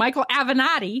 and Michael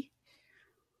Avenatti.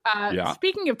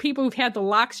 Speaking of people who've had the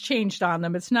locks changed on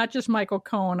them, it's not just Michael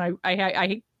Cohen.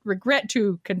 I regret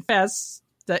to confess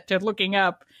that to looking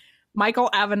up Michael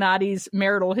Avenatti's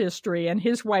marital history, and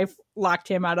his wife locked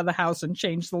him out of the house and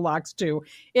changed the locks too.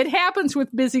 It happens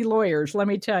with busy lawyers, let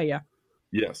me tell you.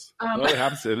 Yes. Well, it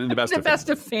happens in the best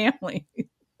of family.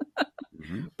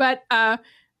 Mm-hmm. But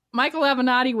Michael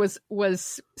Avenatti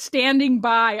was standing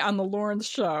by on the Lawrence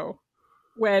show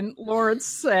when Lawrence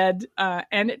said,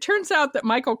 and it turns out that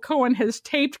Michael Cohen has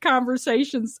taped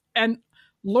conversations, and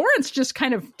Lawrence just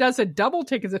kind of does a double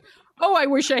take and says, oh, I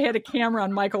wish I had a camera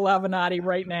on Michael Avenatti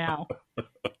right now.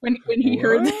 When he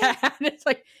heard that, it's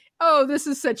like, oh, this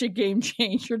is such a game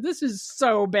changer. This is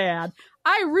so bad.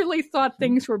 I really thought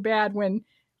things were bad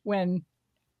when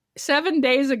 7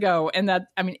 days ago, and that,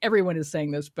 I mean, everyone is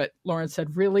saying this, but Lawrence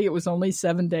said, really, it was only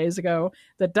 7 days ago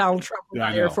that Donald Trump was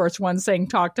on Air Force One saying,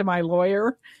 talk to my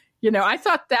lawyer. I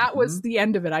thought that was the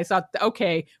end of it. I thought,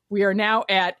 okay, we are now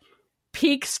at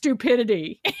peak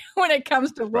stupidity when it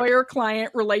comes to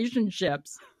lawyer-client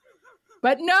relationships.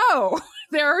 But no,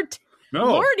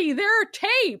 Lordy, there are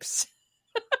tapes.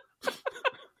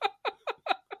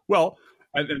 Well,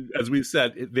 and as we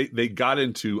said, they got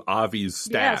into Avi's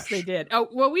stash. Yes, they did. Oh,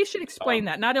 well, we should explain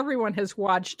that. Not everyone has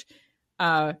watched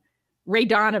Ray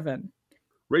Donovan.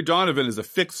 Ray Donovan is a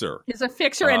fixer. He's a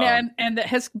fixer, and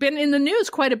has been in the news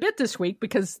quite a bit this week,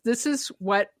 because this is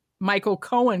what Michael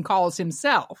Cohen calls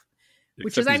himself,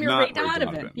 which is, Except I'm he's your not Ray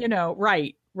Donovan.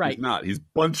 Right. He's not. He's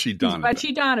Bunchy Donovan. He's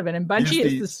Bunchy Donovan, and Bunchy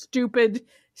is the stupid,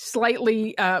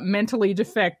 slightly mentally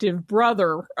defective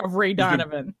brother of Ray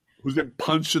Donovan. Who's been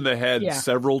punched in the head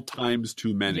several times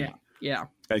too many. Yeah.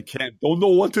 I don't know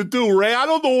what to do, Ray. I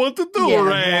don't know what to do,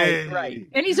 Ray. Right.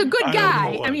 And he's a good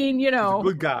guy. I mean, he's a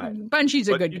good guy. Bunchy's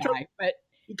a good guy, but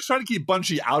you try to keep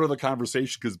Bunchy out of the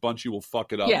conversation because Bunchy will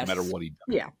fuck it up no matter what he does.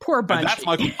 Yeah, poor Bunchy. And that's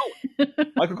Michael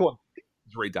Cohen. Michael Cohen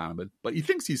is Ray Donovan, but he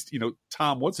thinks he's,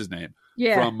 Tom, what's his name?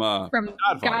 Yeah, from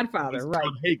Godfather. Right.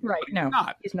 Tom Hagen, right. No,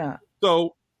 he's not.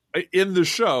 So in the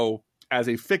show, as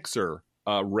a fixer,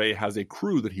 Ray has a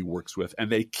crew that he works with,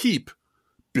 and they keep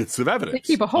bits of evidence. They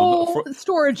keep a whole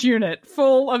storage unit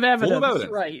full of evidence.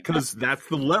 Right. Because that's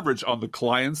the leverage on the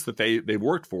clients that they've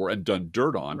worked for and done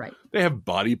dirt on. Right. They have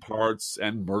body parts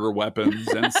and murder weapons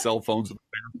and cell phones.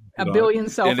 A billion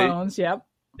cell phones, yep.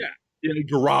 Yeah. In a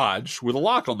garage with a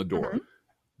lock on the door. Mm-hmm.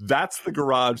 That's the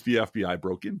garage the FBI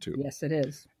broke into. Yes, it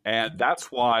is. And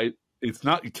that's why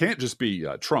it can't just be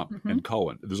Trump and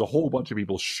Cohen. There's a whole bunch of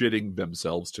people shitting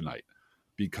themselves tonight.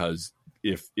 Because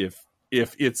if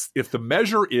the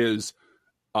measure is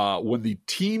when the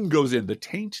team goes in, the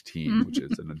taint team, which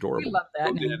is an adorable, love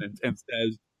that goes in and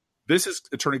says, "This is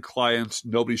attorney-client.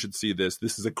 Nobody should see this.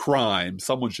 This is a crime.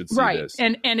 Someone should see this."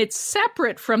 And it's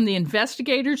separate from the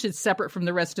investigators. It's separate from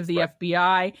the rest of the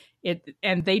FBI.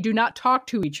 And they do not talk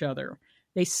to each other.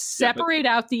 They separate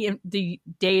out the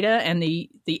data and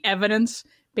the evidence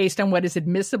based on what is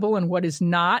admissible and what is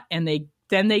not, and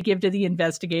then they give to the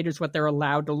investigators what they're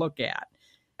allowed to look at.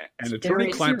 And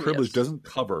attorney-client privilege doesn't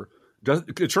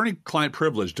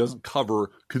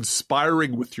cover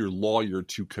conspiring with your lawyer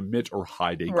to commit or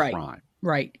hide a crime.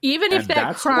 Right. Even if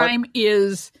that crime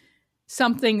is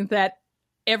something that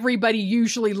everybody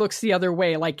usually looks the other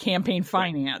way, like campaign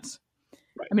finance.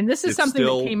 Right. I mean, this is something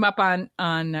that came up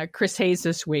on Chris Hayes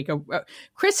this week.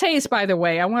 Chris Hayes, by the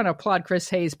way, I want to applaud Chris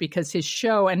Hayes because his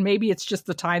show, and maybe it's just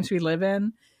the times we live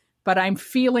in, but I'm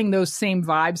feeling those same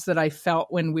vibes that I felt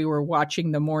when we were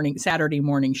watching the Saturday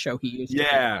morning show he used.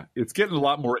 Yeah, it's getting a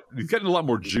lot more. He's getting a lot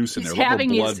more juice in there.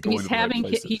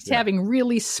 He's having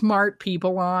really smart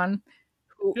people on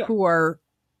who are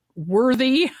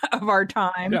worthy of our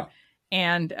time,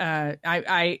 and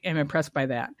I am impressed by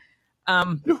that.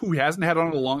 Who he hasn't had on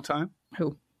in a long time?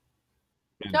 Who?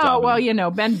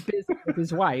 Well, Ben's busy with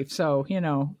his wife, so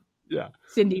Yeah.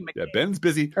 Cindy McCain. Yeah, Ben's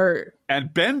busy.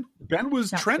 And Ben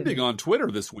was trending on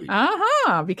Twitter this week.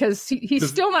 Because he's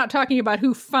still not talking about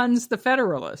who funds the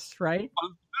Federalists, right?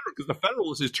 Because the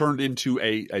Federalist has turned into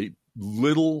a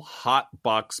little hot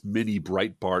box mini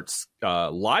Breitbart's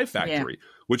live factory,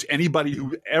 which anybody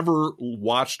who ever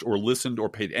watched or listened or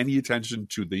paid any attention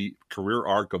to the career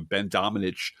arc of Ben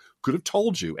Domenech could have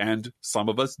told you, and some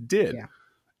of us did. Yeah.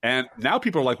 And now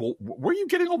people are like, well, where are you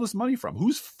getting all this money from?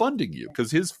 Who's funding you? Because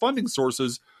his funding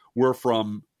sources were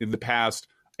from, in the past,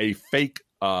 a fake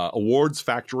awards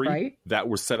factory that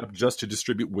was set up just to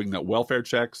distribute wingnut welfare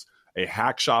checks, a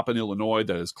hack shop in Illinois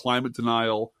that is climate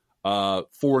denial,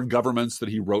 foreign governments that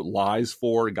he wrote lies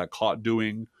for and got caught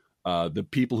doing, the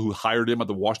people who hired him at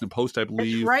the Washington Post, I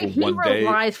believe. That's right. He wrote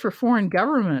lies for foreign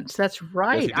governments. That's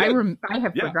right. Yes, I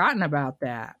have forgotten about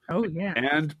that. Oh, yeah.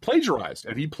 And plagiarized.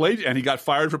 And he got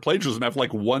fired for plagiarism after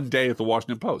like one day at the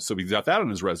Washington Post. So he's got that on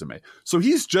his resume. So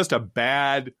he's just a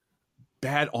bad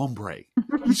hombre.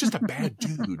 He's just a bad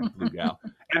dude, Blue Gal.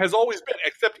 And has always been,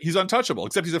 except he's untouchable,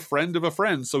 except he's a friend of a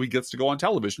friend. So he gets to go on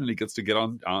television and he gets to get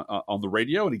on the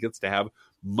radio and he gets to have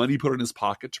money put in his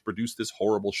pocket to produce this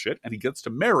horrible shit. And he gets to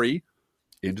marry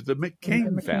into the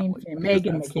McCain family.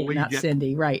 Meghan McCain, not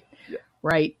Cindy. Right. Yeah.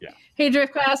 Right. Yeah. Hey,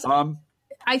 Drift Class.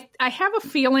 I have a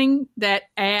feeling that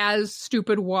as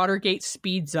stupid Watergate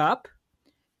speeds up,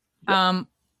 our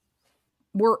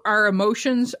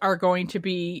emotions are going to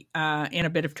be in a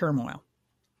bit of turmoil.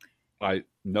 I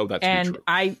know that's and true.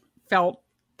 I felt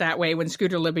that way when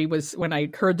when I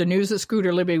heard the news that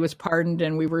Scooter Libby was pardoned,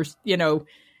 and we were,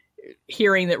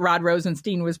 hearing that Rod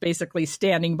Rosenstein was basically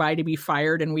standing by to be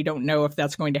fired, and we don't know if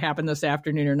that's going to happen this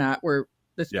afternoon or not.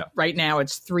 Right now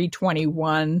it's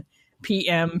 3:21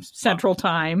 p.m. Central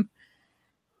Time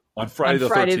on Friday the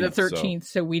 13th,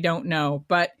 so we don't know.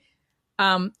 But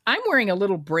I'm wearing a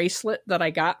little bracelet that I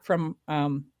got from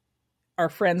our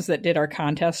friends that did our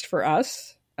contest for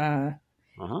us.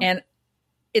 And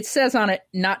it says on it,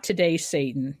 "Not today,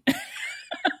 Satan."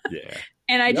 Yeah.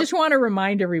 And I just want to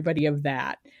remind everybody of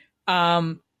that,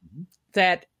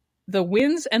 that the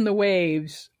winds and the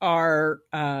waves are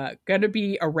going to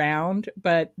be around,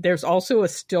 but there's also a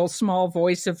still small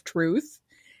voice of truth.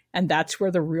 And that's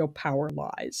where the real power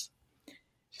lies.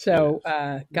 So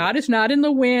God is not in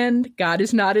the wind. God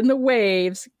is not in the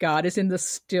waves. God is in the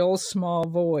still small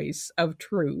voice of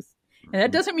truth. And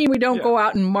that doesn't mean we don't go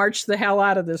out and march the hell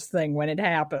out of this thing when it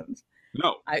happens.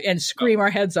 No. And scream our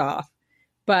heads off.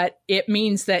 But it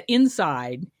means that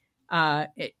inside,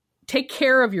 take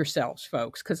care of yourselves,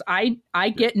 folks, because I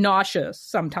get nauseous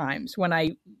sometimes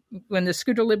when the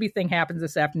Scooter Libby thing happens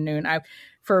this afternoon.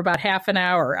 For about half an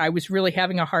hour, I was really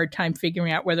having a hard time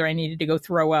figuring out whether I needed to go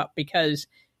throw up, because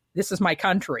this is my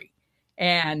country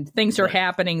and things are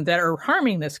happening that are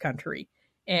harming this country,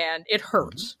 and it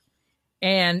hurts.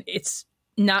 And it's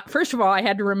not, first of all, I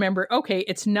had to remember, okay,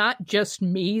 it's not just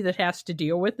me that has to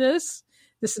deal with this.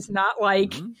 This is not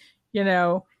like,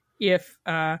 if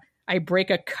I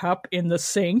break a cup in the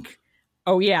sink,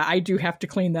 oh yeah, I do have to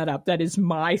clean that up. That is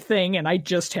my thing, and I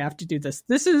just have to do this.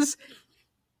 This is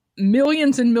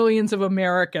millions and millions of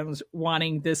Americans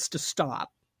wanting this to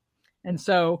stop. And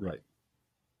so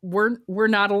you're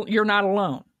not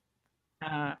alone.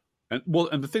 And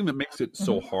the thing that makes it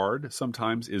so hard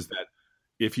sometimes is that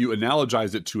if you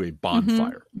analogize it to a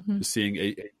bonfire, seeing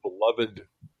a beloved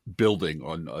building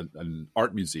on an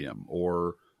art museum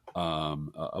or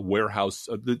a warehouse,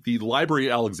 the Library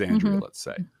of Alexandria, let's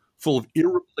say, full of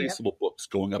irreplaceable books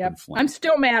going up in flames. I'm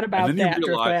still mad about that.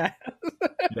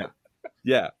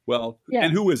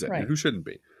 And who isn't? And who shouldn't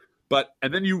be?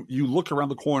 And then you look around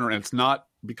the corner, and it's not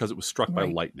because it was struck by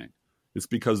lightning. It's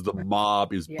because the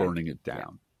mob is burning it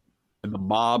down. And the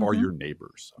mob are your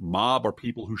neighbors. A mob are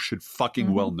people who should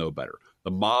fucking well know better.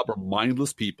 The mob are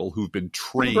mindless people who've been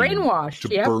trained brainwashed,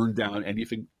 to burn down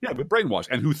anything. Yeah, but brainwashed.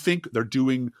 And who think they're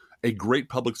doing a great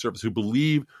public service, who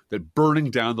believe that burning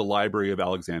down the Library of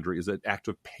Alexandria is an act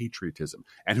of patriotism,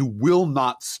 and who will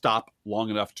not stop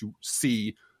long enough to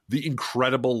see the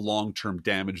incredible long-term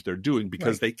damage they're doing,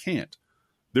 because they can't.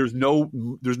 There's no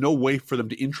way for them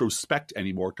to introspect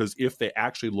anymore, because if they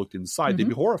actually looked inside, they'd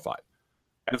be horrified.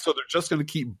 And so they're just going to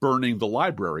keep burning the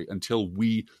library until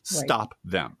we stop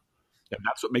them. And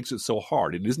that's what makes it so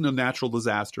hard. It isn't a natural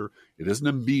disaster. It isn't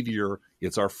a meteor.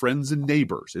 It's our friends and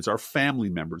neighbors. It's our family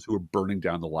members who are burning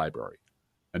down the library.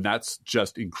 And that's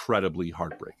just incredibly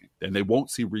heartbreaking. And they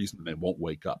won't see reason. They won't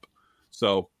wake up.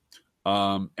 So,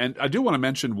 and I do want to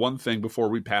mention one thing before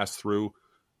we pass through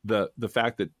the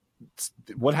fact that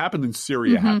what happened in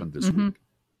Syria happened this week.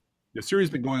 Syria's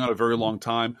been going on a very long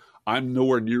time. I'm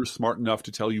nowhere near smart enough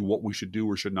to tell you what we should do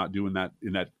or should not do in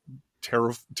that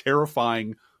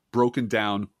terrifying, broken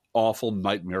down, awful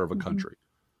nightmare of a country.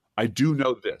 I do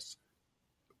know this.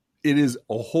 It is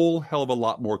a whole hell of a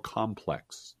lot more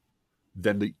complex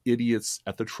than the idiots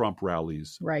at the Trump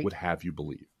rallies would have you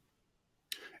believe.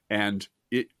 And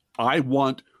I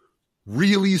want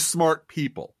really smart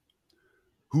people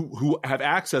who have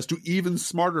access to even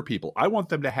smarter people. I want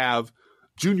them to have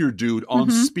Junior Dude on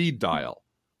speed dial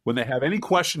when they have any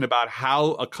question about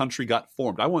how a country got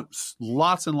formed. I want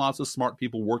lots and lots of smart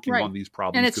people working on these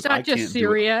problems. And it's not just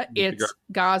Syria, it's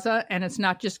Gaza, and it's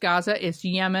not just Gaza, it's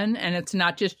Yemen, and it's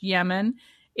not just Yemen.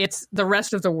 It's the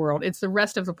rest of the world. It's the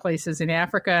rest of the places in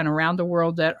Africa and around the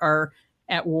world that are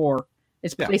at war.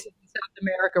 It's places in South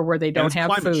America where they don't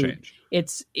have food. Change.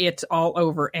 It's all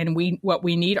over. And what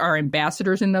we need are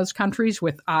ambassadors in those countries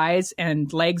with eyes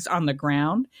and legs on the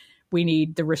ground. We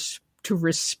need to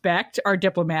respect our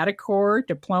diplomatic corps.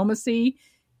 Diplomacy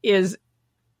is,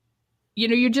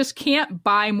 you just can't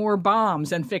buy more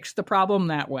bombs and fix the problem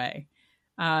that way.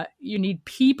 You need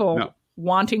people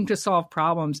wanting to solve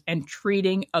problems and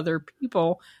treating other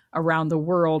people around the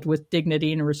world with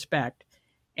dignity and respect.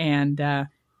 And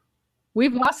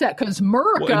we've lost that because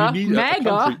MAGA,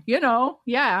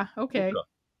 okay.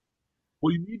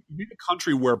 Well, you need a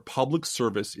country where public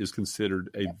service is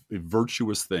considered a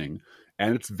virtuous thing,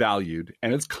 and it's valued,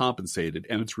 and it's compensated,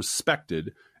 and it's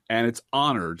respected, and it's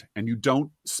honored, and you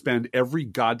don't spend every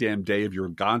goddamn day of your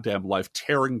goddamn life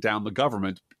tearing down the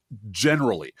government.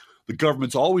 Generally, the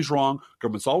government's always wrong,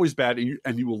 government's always bad,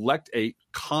 and you elect a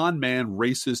con man,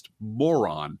 racist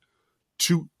moron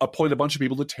to appoint a bunch of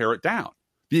people to tear it down.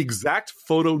 The exact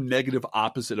photo-negative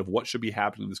opposite of what should be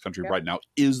happening in this country right now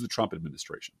is the Trump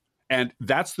administration. And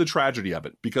that's the tragedy of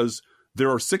it, because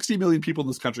there are 60 million people in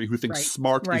this country who think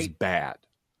smart is bad.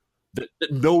 That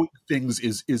knowing things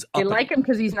is up. They like him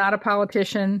because he's not a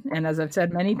politician. And as I've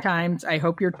said many times, I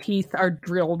hope your teeth are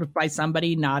drilled by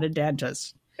somebody, not a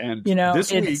dentist. And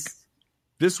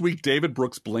this week, David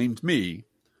Brooks blamed me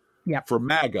for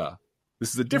MAGA.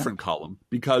 This is a different column,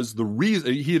 because the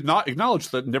reason he had not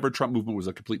acknowledged that Never Trump movement was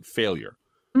a complete failure.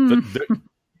 That they're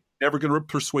never going to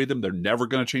persuade them. They're never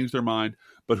going to change their mind.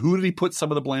 But who did he put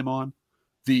some of the blame on?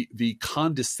 The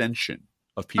condescension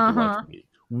of people like me.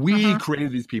 We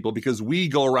created these people because we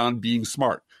go around being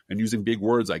smart and using big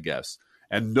words, I guess,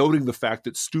 and noting the fact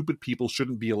that stupid people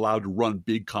shouldn't be allowed to run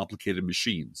big, complicated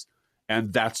machines.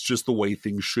 And that's just the way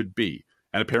things should be.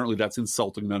 And apparently that's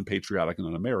insulting and unpatriotic and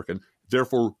un-American.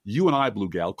 Therefore, you and I, Blue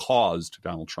Gal, caused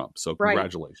Donald Trump. So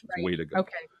congratulations. Right. Way to go.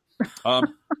 Okay.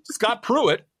 Scott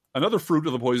Pruitt, another fruit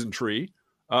of the poison tree,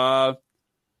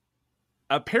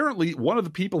 apparently one of the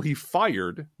people he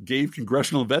fired gave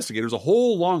congressional investigators a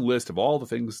whole long list of all the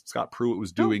things Scott Pruitt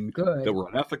was doing that were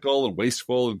unethical and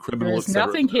wasteful and criminal. There's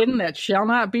nothing hidden that shall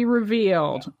not be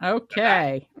revealed.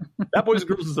 Okay. That, boys and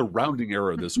girls, is a rounding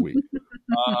error this week.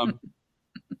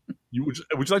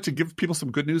 Would you like to give people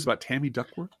some good news about Tammy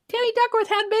Duckworth? Tammy Duckworth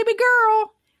had baby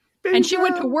girl. And she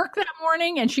went to work that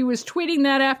morning, and she was tweeting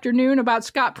that afternoon about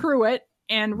Scott Pruitt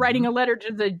and writing a letter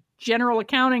to the General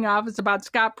Accounting Office about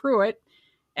Scott Pruitt.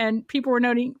 And people were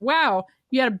noting, wow,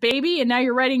 you had a baby and now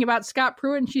you're writing about Scott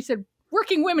Pruitt. And she said,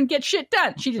 working women get shit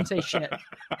done. She didn't say shit.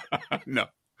 No.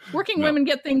 Working women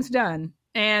get things done.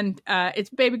 And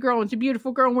it's a baby girl. And it's a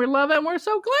beautiful girl. And we love it. And we're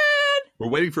so glad. We're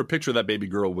waiting for a picture of that baby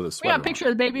girl with a sweater. We got a picture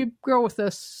of the baby girl with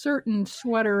a certain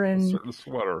sweater and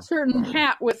certain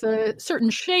hat with a certain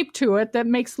shape to it that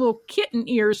makes little kitten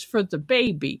ears for the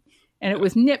baby. And it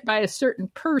was knit by a certain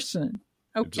person.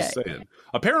 Okay. Just saying.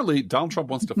 Apparently, Donald Trump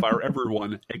wants to fire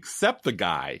everyone except the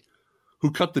guy who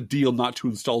cut the deal not to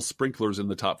install sprinklers in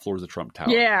the top floors of Trump Tower.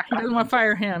 Yeah, he doesn't want to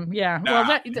fire him. Yeah.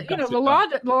 Well,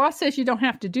 the law says you don't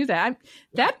have to do that.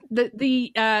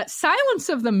 The silence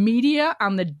of the media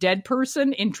on the dead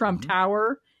person in Trump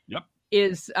Tower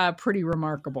is pretty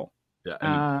remarkable.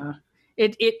 Yeah.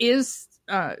 It is.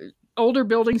 Older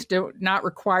buildings do not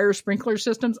require sprinkler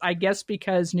systems, I guess,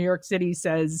 because New York City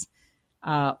says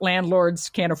landlords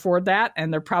can't afford that,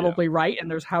 and they're probably right.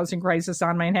 And there's a housing crisis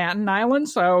on Manhattan Island,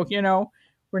 so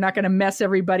we're not going to mess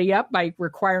everybody up by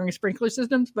requiring sprinkler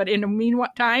systems. But in the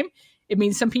meantime, it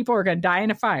means some people are going to die in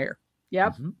a fire.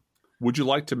 Yep. Mm-hmm. Would you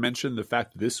like to mention the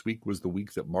fact this week was the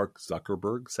week that Mark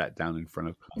Zuckerberg sat down in front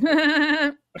of?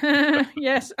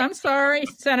 Yes, I'm sorry,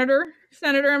 Senator.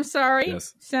 I'm sorry.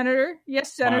 Yes. Senator.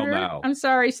 Yes, Senator. Smile now. I'm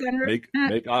sorry, Senator.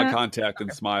 Make eye contact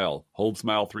and smile. Hold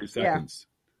smile 3 seconds.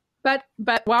 Yeah.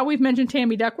 But while we've mentioned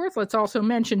Tammy Duckworth, let's also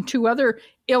mention 2 other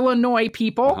Illinois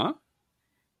people.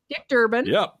 Dick Durbin,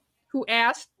 who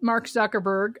asked Mark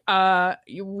Zuckerberg,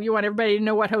 you want everybody to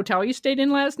know what hotel you stayed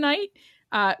in last night?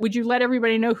 Would you let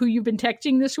everybody know who you've been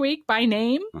texting this week by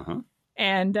name?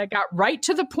 And got right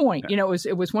to the point.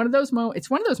 It was one of those moments. It's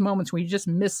one of those moments where you just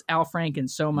miss Al Franken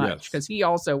so much, because he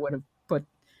also would have put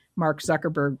Mark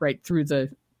Zuckerberg right through the.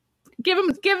 Give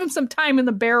him some time in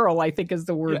the barrel, I think is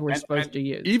the word we're supposed to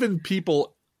use. Even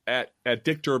people at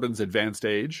Dick Durbin's advanced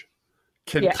age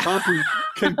can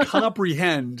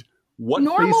comprehend what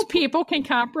normal people can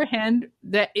comprehend,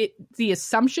 that the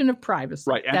assumption of privacy.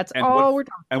 Right. That's all we're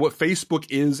talking about. And what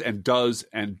Facebook is and does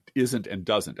and isn't and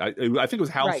doesn't. I think it was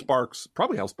Hal Sparks,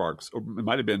 probably Hal Sparks, or it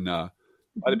might have been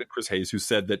Chris Hayes, who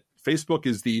said that Facebook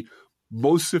is the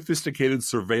most sophisticated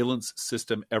surveillance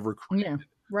system ever created. Yeah.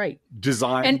 Right.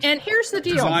 Designed. And here's the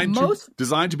deal.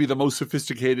 Designed to be the most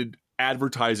sophisticated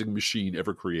advertising machine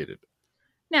ever created.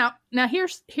 Now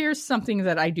here's something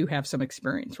that I do have some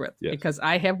experience with, because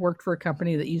I have worked for a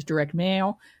company that used direct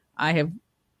mail. I have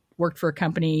worked for a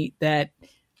company that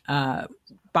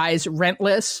buys rent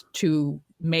lists to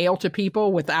mail to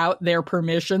people without their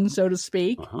permission, so to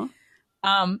speak.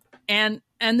 And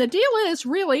the deal is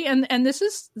really, and this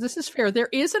is fair, there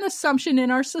is an assumption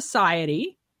in our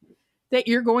society that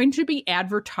you're going to be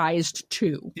advertised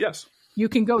to. Yes. You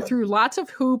can go through lots of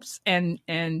hoops and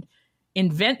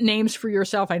invent names for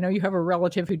yourself. I know you have a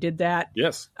relative who did that.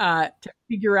 Yes. To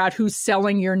figure out who's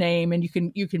selling your name, and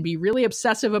you can be really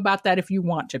obsessive about that if you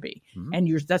want to be, and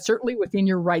that's certainly within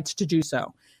your rights to do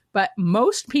so. But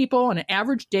most people in an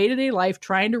average day-to-day life,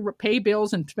 trying to pay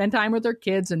bills and spend time with their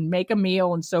kids and make a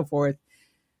meal and so forth,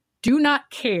 do not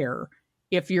care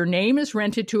if your name is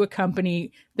rented to a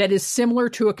company that is similar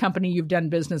to a company you've done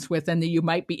business with and that you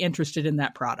might be interested in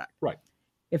that product. Right.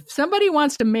 If somebody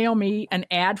wants to mail me an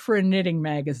ad for a knitting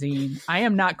magazine, I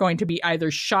am not going to be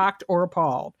either shocked or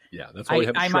appalled. Yeah, that's why we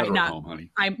have a shredder at home,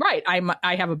 honey. I'm right.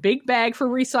 I have a big bag for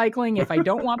recycling. If I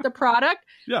don't want the product,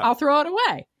 I'll throw it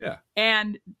away. Yeah.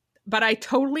 But I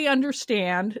totally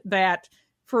understand that,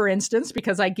 for instance,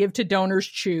 because I give to Donors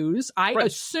Choose, I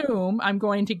assume I'm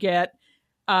going to get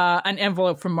an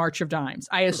envelope from March of Dimes.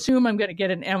 I assume I'm going to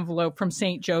get an envelope from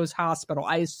St. Joe's Hospital.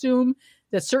 I assume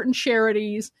that certain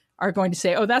charities are going to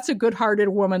say, oh, that's a good-hearted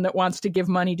woman that wants to give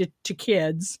money to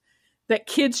kids, that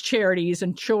kids' charities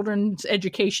and children's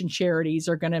education charities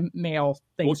are going to mail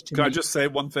things to me. Can I just say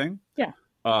one thing? Yeah.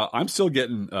 I'm still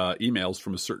getting emails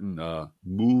from a certain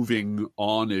moving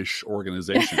on-ish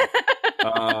organization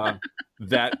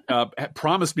that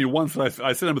promised me once that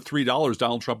I sent them $3,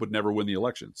 Donald Trump would never win the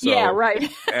election. So, yeah, right.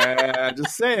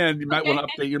 Just saying, you might want to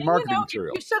update your marketing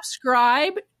material. If you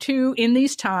subscribe to In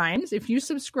These Times, if you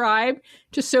subscribe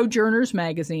to Sojourners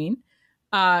magazine,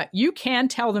 you can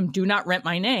tell them, do not rent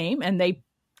my name, and they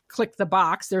click the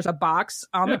box. There's a box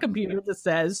on the computer that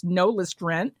says no list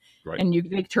rent, and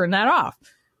they turn that off.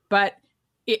 But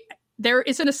there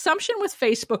is an assumption with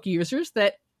Facebook users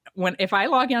that if I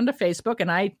log onto Facebook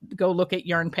and I go look at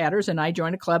yarn patterns and I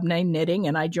join a club named Knitting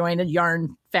and I join a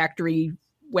yarn factory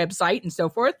website and so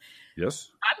forth, yes,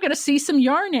 I'm going to see some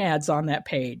yarn ads on that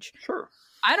page. Sure.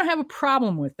 I don't have a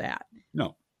problem with that.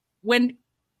 No. When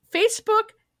Facebook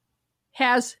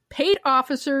has paid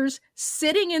officers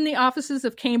sitting in the offices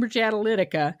of Cambridge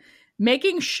Analytica,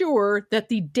 making sure that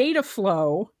the data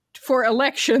flow for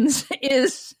elections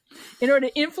is, in order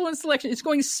to influence election, is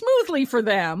going smoothly for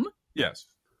them. Yes.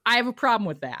 I have a problem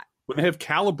with that. When they have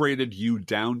calibrated you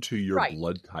down to your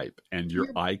blood type and your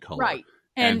eye color. Right.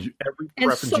 And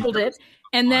sold it.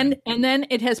 And then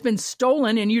it has been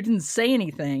stolen and you didn't say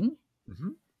anything.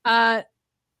 Mm-hmm.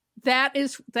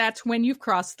 That's when you've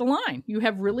crossed the line. You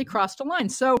have really crossed a line.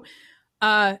 So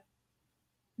the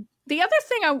other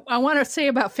thing I want to say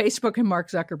about Facebook and Mark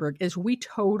Zuckerberg is we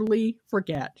totally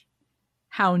forget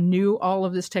how new all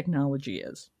of this technology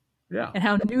is. Yeah. And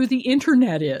how new the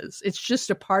internet is. It's just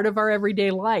a part of our everyday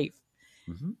life.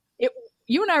 Mm-hmm.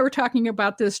 You and I were talking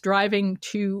about this driving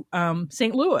to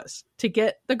St. Louis to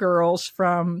get the girls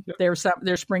from their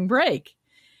spring break.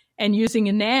 And using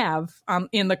a nav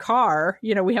in the car,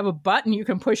 we have a button you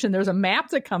can push and there's a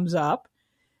map that comes up.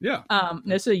 Yeah.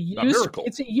 It's a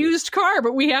used car,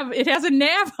 but it has a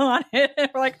nav on it. And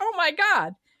we're like, oh my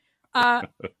God.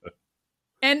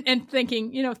 And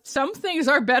thinking, some things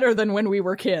are better than when we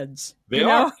were kids. They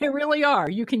are. They really are.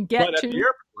 You can get to the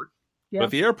airport. But at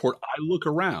the airport, I look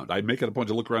around. I make it a point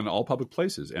to look around in all public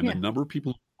places. And the number of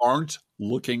people who aren't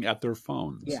looking at their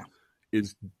phones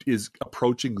is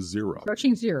approaching zero.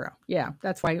 Approaching zero. Yeah.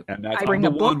 That's why I bring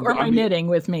a book or my knitting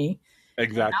with me.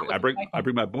 Exactly. I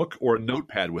bring my book or a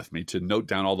notepad with me to note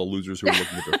down all the losers who are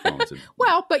looking at their phones.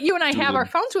 Well, but you and I have our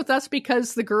phones with us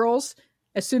because the girls,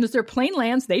 as soon as their plane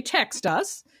lands, they text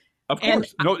us. Of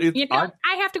course.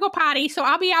 I have to go potty, so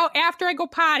I'll be out after I go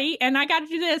potty, and I got to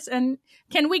do this. And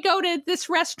can we go to this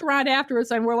restaurant afterwards?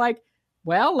 And we're like,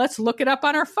 well, let's look it up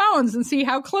on our phones and see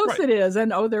how close it is.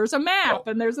 And, there's a map,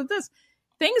 and there's this.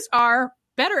 Things are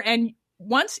better. And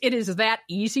once it is that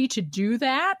easy to do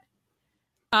that,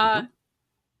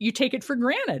 you take it for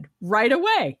granted right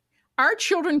away. Our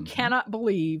children cannot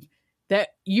believe that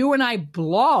you and I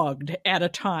blogged at a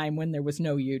time when there was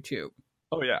no YouTube.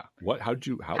 Oh yeah. What?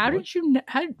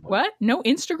 What? No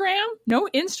Instagram? No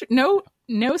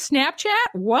Snapchat?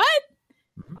 What?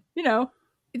 Mm-hmm.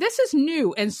 This is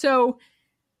new. And so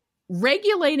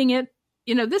regulating it,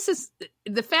 this is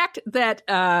the fact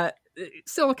that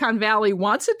Silicon Valley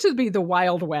wants it to be the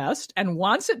Wild West and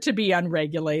wants it to be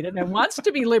unregulated and wants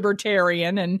to be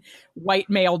libertarian and white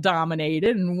male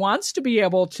dominated and wants to be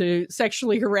able to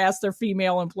sexually harass their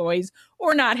female employees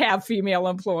or not have female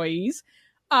employees.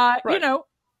 All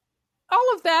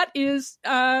of that is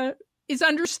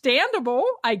understandable,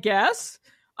 I guess.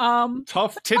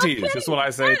 Tough titties is what I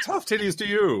say. Tough titties to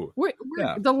you.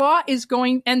 The law is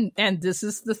going, and this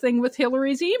is the thing with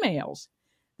Hillary's emails.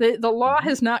 The law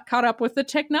has not caught up with the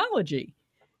technology,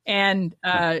 and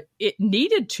it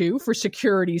needed to for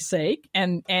security's sake.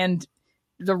 And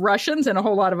the Russians and a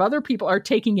whole lot of other people are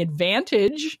taking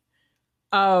advantage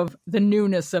of the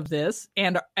newness of this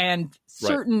and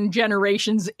certain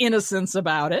generations' innocence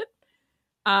about it.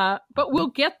 But we'll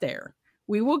get there.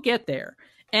 We will get there,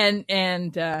 and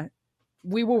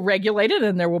we will regulate it,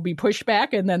 and there will be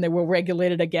pushback, and then they will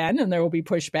regulate it again, and there will be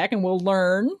pushback, and we'll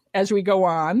learn as we go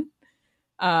on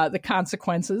the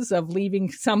consequences of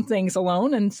leaving some things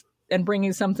alone and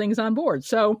bringing some things on board.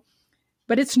 So,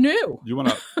 but it's new. You want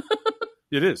to?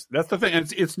 It is. That's the thing.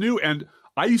 And it's new. And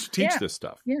I used to teach this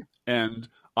stuff. Yeah. And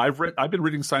I've been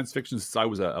reading science fiction since I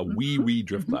was a wee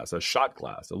drift glass, a shot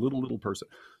glass, a little person.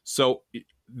 So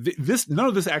none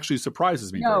of this actually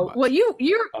surprises me. No. Very much. Well,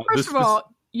 you're first of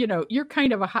all, you're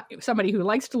kind of somebody who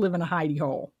likes to live in a hidey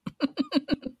hole.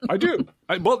 I do.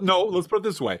 No. Let's put it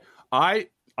this way. I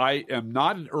am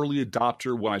not an early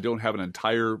adopter when I don't have an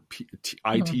entire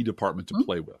IT department to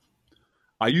play with.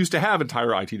 I used to have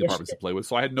entire IT departments to play with,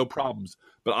 so I had no problems.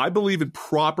 But I believe in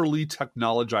properly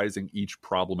technologizing each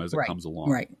problem as it comes along.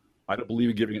 Right. I don't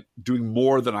believe in doing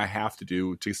more than I have to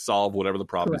do to solve whatever the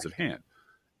problem is at hand.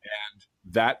 And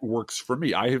that works for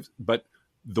me. But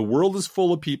the world is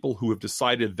full of people who have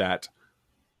decided that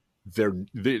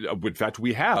in fact,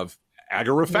 we have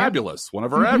Agorafabulous, one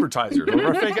of our advertisers, one of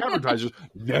our fake advertisers,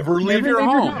 never leave your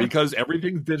home because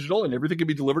everything's digital and everything can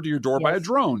be delivered to your door by a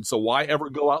drone. So why ever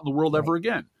go out in the world ever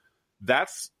again? That,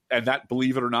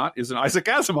 believe it or not, is an Isaac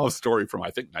Asimov story from,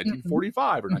 I think,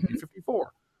 1945 or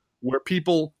 1954, where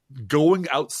people going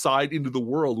outside into the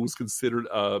world was considered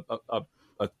a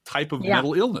type of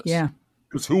mental illness. Yeah.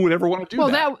 Because who would ever want to do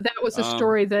that? Well, that was a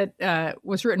story that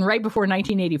was written right before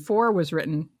 1984 was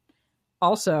written.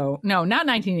 Also, no, not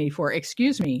 1984.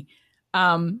 Excuse me.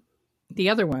 The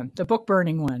other one, the book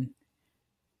burning one,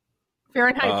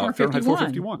 Fahrenheit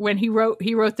 451. When he wrote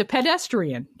The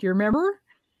Pedestrian. Do you remember?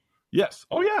 Yes.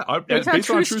 Oh yeah. It's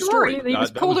based on a true story. He was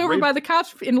pulled over by the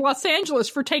cops in Los Angeles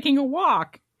for taking a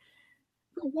walk.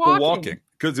 For walking.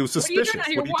 Because it was suspicious. What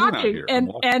are you doing out here?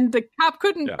 And the cop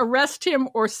couldn't arrest him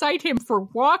or cite him for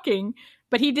walking,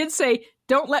 but he did say,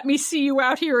 "Don't let me see you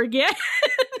out here again."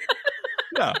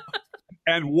 Yeah.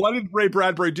 And what did Ray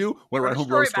Bradbury do? Went right home,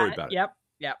 wrote a story about it.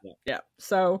 Yep.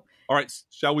 So, all right,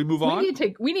 shall we move on?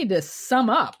 We need to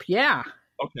sum up. Yeah.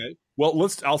 Okay. Well,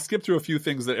 I'll skip through a few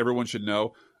things that everyone should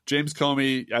know. James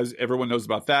Comey, as everyone knows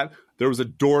about that, there was a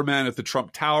doorman at the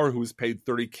Trump Tower who was paid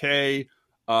 $30K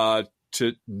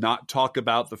to not talk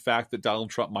about the fact that Donald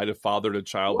Trump might have fathered a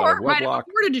child out of wedlock. Might have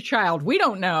aborted a child. We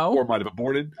don't know. Or might have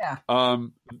aborted. Yeah.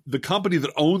 The company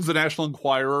that owns the National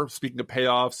Enquirer, speaking of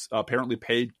payoffs, apparently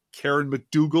paid Karen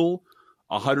McDougal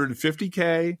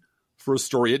 $150K for a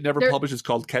story it never published. It's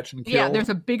called Catch and Kill. Yeah, there's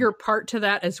a bigger part to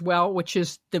that as well, which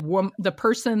is the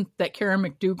person that Karen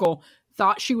McDougal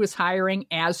thought she was hiring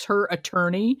as her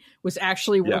attorney was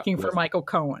actually working for Michael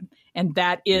Cohen. And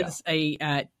that is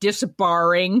a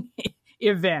disbarring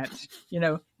event,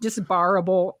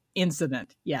 disbarable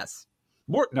incident. Yes.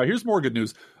 Now, here's more good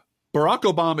news. Barack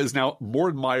Obama is now more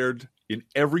admired in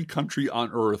every country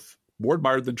on earth, more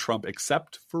admired than Trump,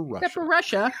 except for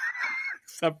Russia.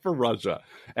 Except for Russia.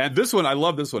 And this one, I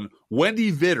love this one.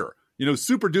 Wendy Vitter,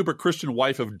 super duper Christian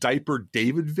wife of diaper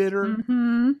David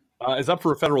Vitter, is up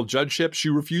for a federal judgeship. She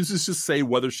refuses to say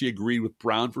whether she agreed with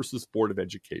Brown versus Board of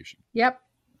Education. Yep.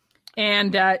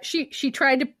 And she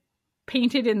tried to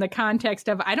paint it in the context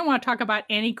of, I don't want to talk about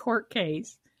any court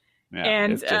case. Yeah,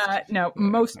 and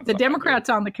the Democrats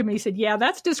on the committee said,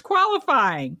 that's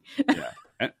disqualifying. Yeah.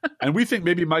 And we think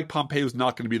maybe Mike Pompeo is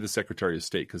not going to be the Secretary of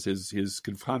State because his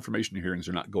confirmation hearings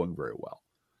are not going very well.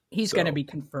 He's going to be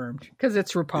confirmed because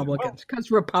it's Republicans.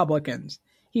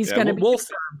 He's going to be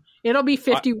confirmed. It'll be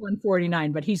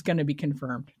 51-49, but he's going to be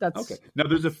confirmed. That's okay. Now,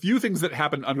 there's a few things that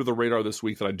happened under the radar this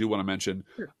week that I do want to mention.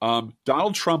 Sure.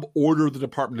 Donald Trump ordered the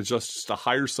Department of Justice to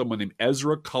hire someone named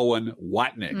Ezra Cohen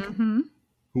Watnick,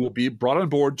 who will be brought on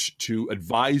board to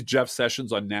advise Jeff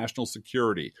Sessions on national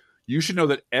security. You should know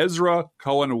that Ezra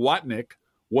Cohen Watnick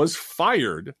was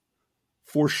fired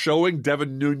for showing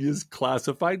Devin Nunes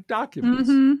classified documents.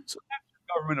 So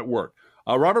that's government at work.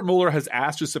 Robert Mueller has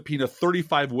asked to subpoena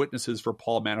 35 witnesses for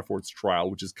Paul Manafort's trial,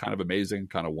 which is kind of amazing,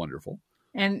 kind of wonderful.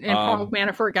 And Paul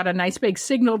Manafort got a nice big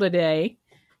signal today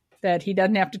that he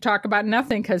doesn't have to talk about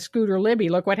nothing because Scooter Libby,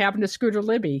 look what happened to Scooter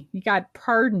Libby. He got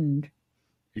pardoned.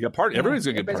 He got pardoned. Everybody's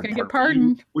going to get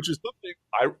pardoned. Which is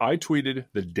something I tweeted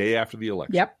the day after the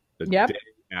election. Yep. The day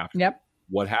after.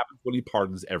 What happens when he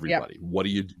pardons everybody? What do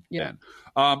you do then?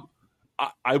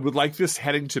 I would like this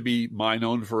heading to be my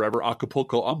known forever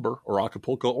Acapulco Umber or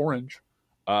Acapulco Orange.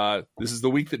 This is the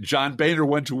week that John Boehner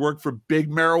went to work for Big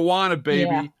Marijuana,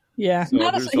 baby. Yeah. So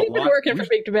he's been working for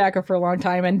Big Tobacco for a long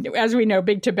time. And as we know,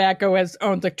 Big Tobacco has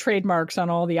owned the trademarks on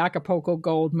all the Acapulco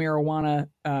Gold marijuana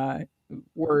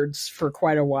words for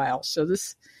quite a while. So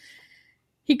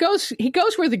he goes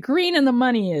where the green and the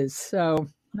money is. So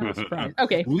not surprised.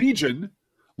 Okay.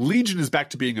 Legion is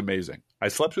back to being amazing. I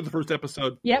slept through the first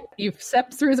episode. Yep, you've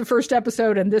slept through the first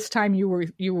episode, and this time you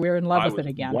were in love with it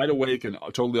again. Wide awake and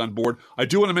totally on board. I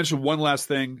do want to mention one last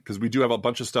thing because we do have a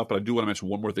bunch of stuff, but I do want to mention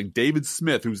one more thing. David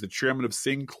Smith, who's the chairman of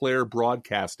Sinclair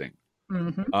Broadcasting,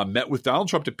 met with Donald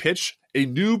Trump to pitch a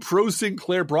new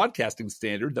pro-Sinclair broadcasting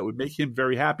standard that would make him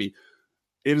very happy.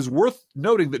 It is worth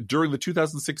noting that during the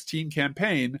 2016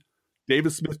 campaign,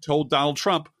 David Smith told Donald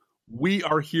Trump, "We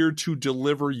are here to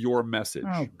deliver your message."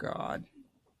 Oh, God.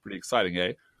 Pretty exciting,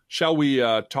 eh? Shall we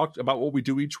talk about what we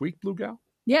do each week, Blue Gal?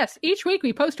 Yes. Each week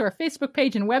we post to our Facebook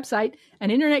page and website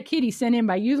an Internet Kitty sent in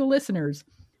by you, the listeners.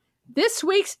 This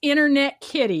week's Internet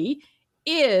Kitty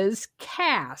is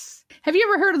Cass. Have you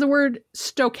ever heard of the word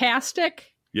stochastic?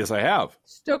 Yes, I have.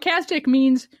 Stochastic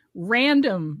means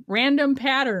random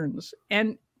patterns.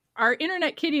 And our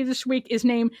Internet Kitty this week is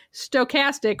named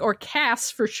Stochastic, or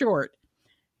Cass for short.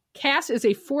 Cass is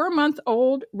a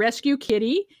 4-month-old rescue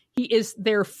kitty. He is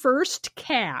their first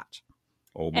cat.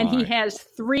 Oh my. And he has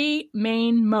 3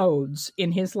 main modes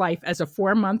in his life as a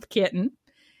 4-month kitten.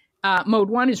 Mode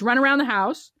 1 is run around the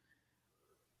house.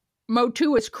 Mode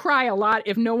 2 is cry a lot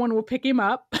if no one will pick him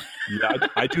up. Yeah,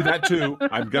 I do that too.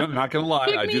 Not gonna lie,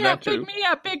 I do that too.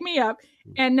 Pick me up.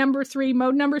 And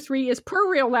mode number 3 is purr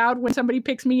real loud when somebody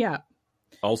picks me up.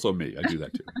 Also me, I do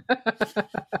that too.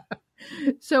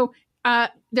 So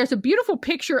there's a beautiful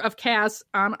picture of Cass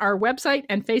on our website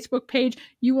and Facebook page.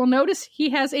 You will notice he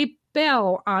has a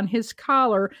bell on his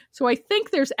collar. So I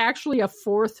think there's actually a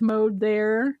 4th mode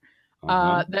there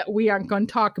that we aren't going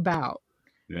to talk about.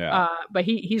 Yeah. But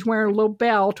he's wearing a little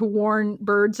bell to warn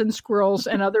birds and squirrels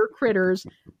and other critters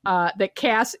that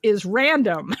Cass is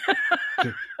random.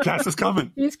 Cass is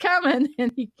coming. He's coming,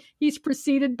 and he's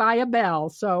preceded by a bell.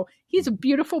 So he's a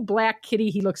beautiful black kitty.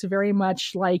 He looks very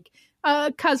much like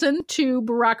a cousin to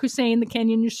Barack Hussein, the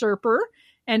Kenyan usurper,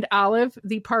 and Olive,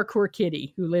 the parkour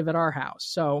kitty, who live at our house.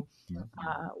 So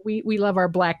we love our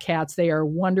black cats. They are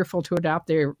wonderful to adopt.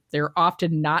 They're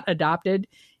often not adopted.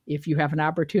 If you have an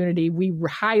opportunity, we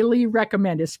highly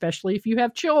recommend, especially if you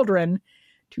have children,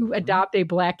 to adopt a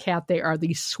black cat. They are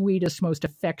the sweetest, most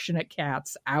affectionate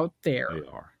cats out there. They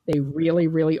are. They really,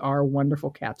 really are wonderful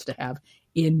cats to have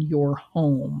in your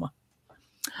home.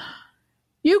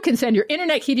 You can send your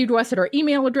internet kitty to us at our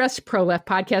email address,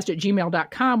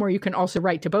 proleftpodcast@gmail.com, where you can also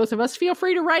write to both of us. Feel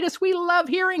free to write us. We love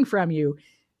hearing from you.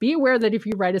 Be aware that if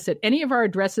you write us at any of our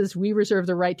addresses, we reserve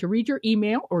the right to read your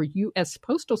email or U.S.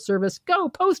 Postal Service. Go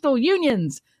Postal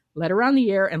Unions! Letter on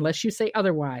the air unless you say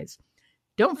otherwise.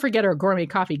 Don't forget our gourmet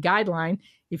coffee guideline.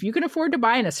 If you can afford to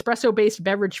buy an espresso-based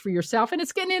beverage for yourself, and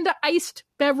it's getting into iced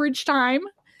beverage time,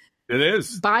 it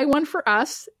is. Buy one for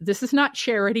us. This is not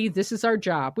charity. This is our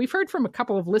job. We've heard from a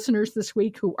couple of listeners this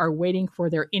week who are waiting for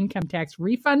their income tax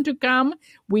refund to come.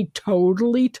 We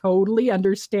totally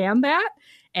understand that.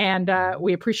 And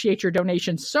we appreciate your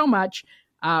donation so much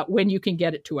when you can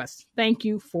get it to us. Thank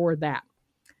you for that.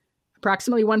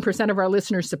 Approximately 1% of our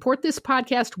listeners support this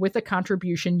podcast with a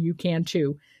contribution. You can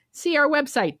too. See our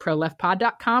website,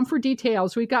 proleftpod.com, for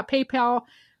details. We've got PayPal,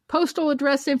 postal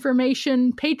address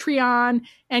information, Patreon,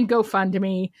 and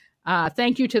GoFundMe.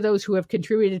 Thank you to those who have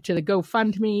contributed to the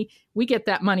GoFundMe. We get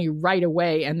that money right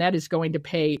away, and that is going to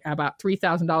pay about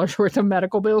 $3,000 worth of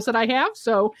medical bills that I have.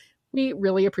 So we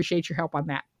really appreciate your help on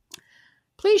that.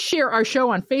 Please share our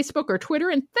show on Facebook or Twitter,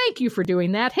 and thank you for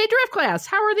doing that. Hey, Drift Class,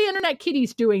 how are the Internet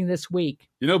Kitties doing this week?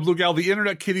 You know, Blue Gal, the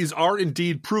Internet Kitties are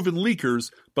indeed proven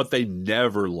leakers, but they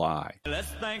never lie. Let's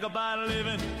think about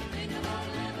living.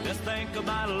 Let's think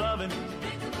about loving.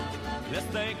 Let's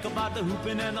think about the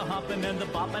hooping and the hopping and the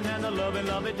bopping and the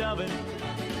lovey-dovey.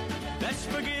 Let's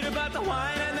forget about the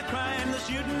whine and the crying, the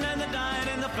shooting and the dying,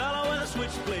 and the fellow with a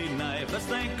switchblade knife. Let's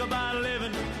think about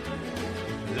living.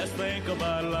 Let's think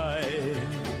about life.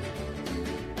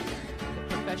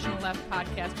 The Professional Left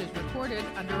podcast is recorded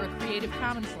under a Creative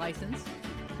Commons license.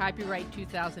 Copyright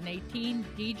 2018,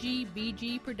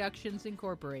 DGBG Productions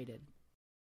Incorporated.